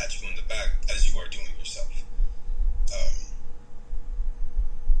then pat you on the back as you are doing yourself.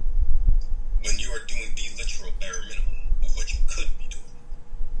 When you are doing the literal bare minimum of what you could be doing,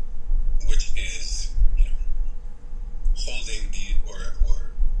 which is, holding or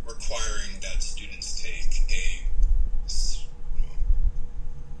requiring that students take a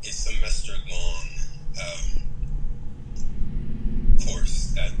semester-long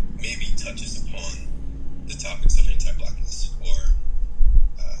course that maybe touches upon the topics of anti-blackness or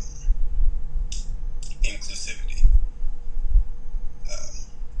inclusivity.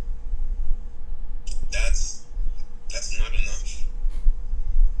 That's not enough.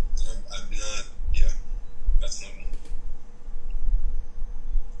 That's not enough.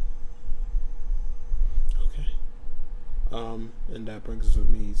 Okay. And that brings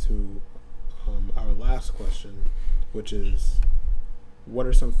me to our last question, which is, what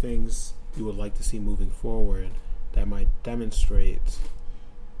are some things you would like to see moving forward that might demonstrate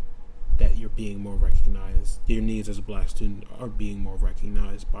that you're being more recognized, your needs as a black student are being more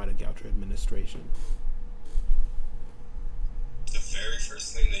recognized by the Goucher administration? The very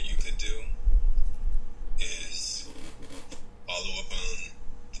first thing that you could do is follow up on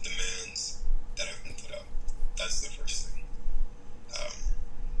the demands that have been put out. That's the first thing.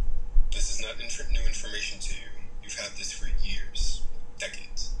 This is not new information to you. You've had this for years,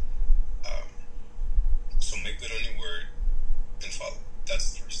 decades. So make good on your word and follow. That's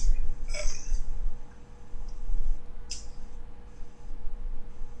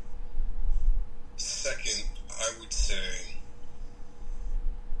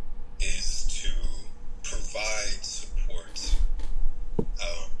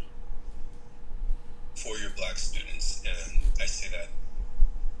Black students, and I say that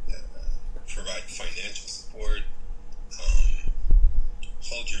provide financial support,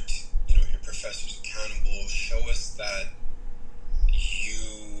 hold your professors accountable, show us that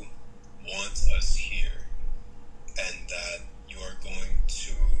you want us here, and that you are going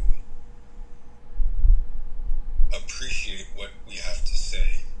to appreciate what we have to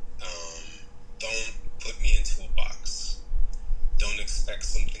say. Don't put me into a box. Don't expect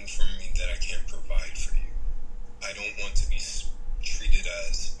something from me that I can't provide for you. I don't want to be treated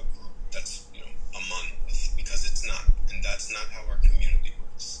as a group that's, a monolith, because it's not, and that's not how our community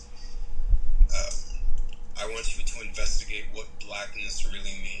works. I want you to investigate what Blackness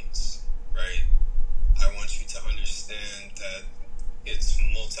really means, right? I want you to understand that it's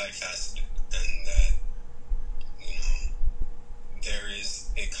multifaceted, and that, there is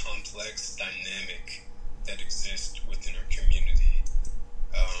a complex dynamic that exists within our community,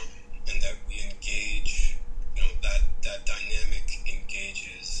 and that we engage, that dynamic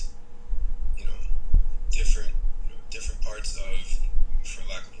engages, different parts of, for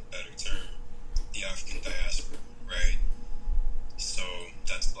lack of a better term, the African diaspora, right? So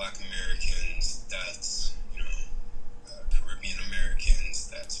that's Black Americans, that's, Caribbean Americans,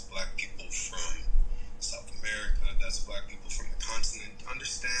 that's Black people from South America, that's Black people from the continent.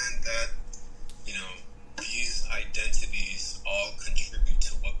 Understand that, these identities all contribute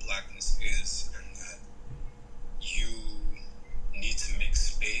to what Blackness is, and that you need to make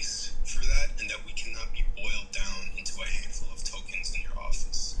space for that, and that we cannot be boiled down into a handful of tokens in your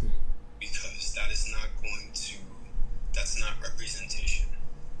office, because that's not representation,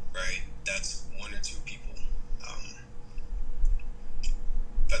 right? That's one or two people.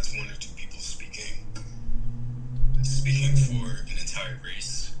 That's one or two people speaking for an entire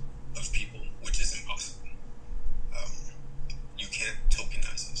race of people, which is impossible. You can't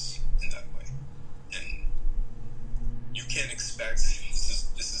tokenize us in that way, and you can't expect.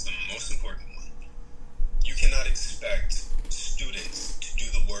 This is the most important one. You cannot expect students to do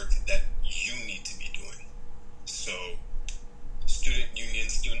the work that you need to be doing. So, student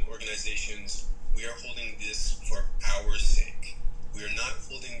unions, student organizations, we are holding this for our sake. We are not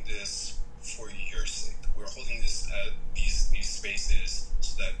holding this for your sake. We're holding this at these spaces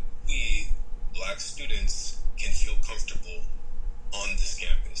so that we, Black students, can feel comfortable on this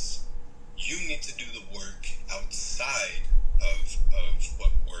campus. You need to do the work outside of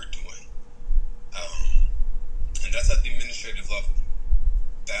what we're doing. And that's at the administrative level.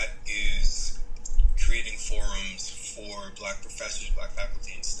 That is creating forums for Black professors, Black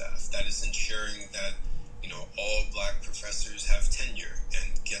faculty, and staff. That is ensuring that, all Black professors have tenure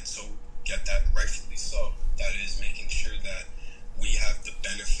and get that rightfully so. That is making sure that we have the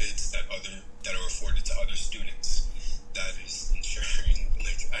benefits that are afforded to other students. That is ensuring,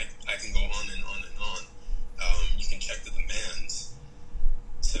 I can go on and on and on. You can check the demands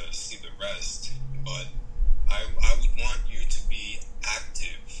to see the rest, but I would want you to be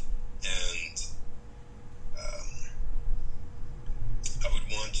active, and I would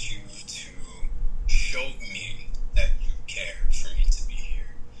want you to show me that you care for me to be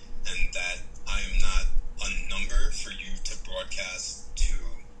here, and that I am not a number for you to broadcast to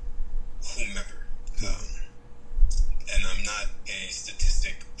whomever. And I'm not a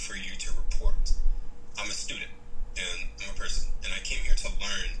statistic for you to report. I'm a student, and I'm a person, and I came here to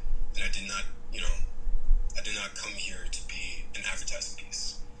learn, and I did not come here to be an advertising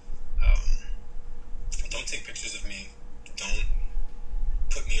piece. Don't take pictures of me. Don't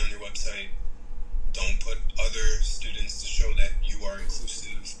put me on your website. Don't put other students to show that you are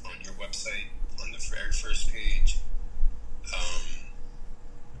inclusive on your website on the very first page.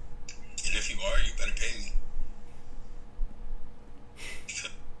 And if you are, you better pay me.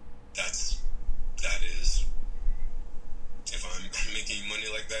 That is, if I'm making money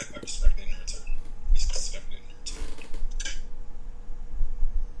like that, I respect it in return.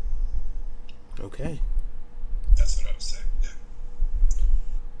 Okay. That's what I would say, yeah.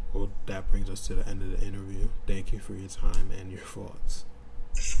 Well, that brings us to the end of the interview. Thank you for your time and your thoughts.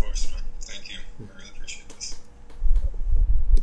 Of course, man. Thank you.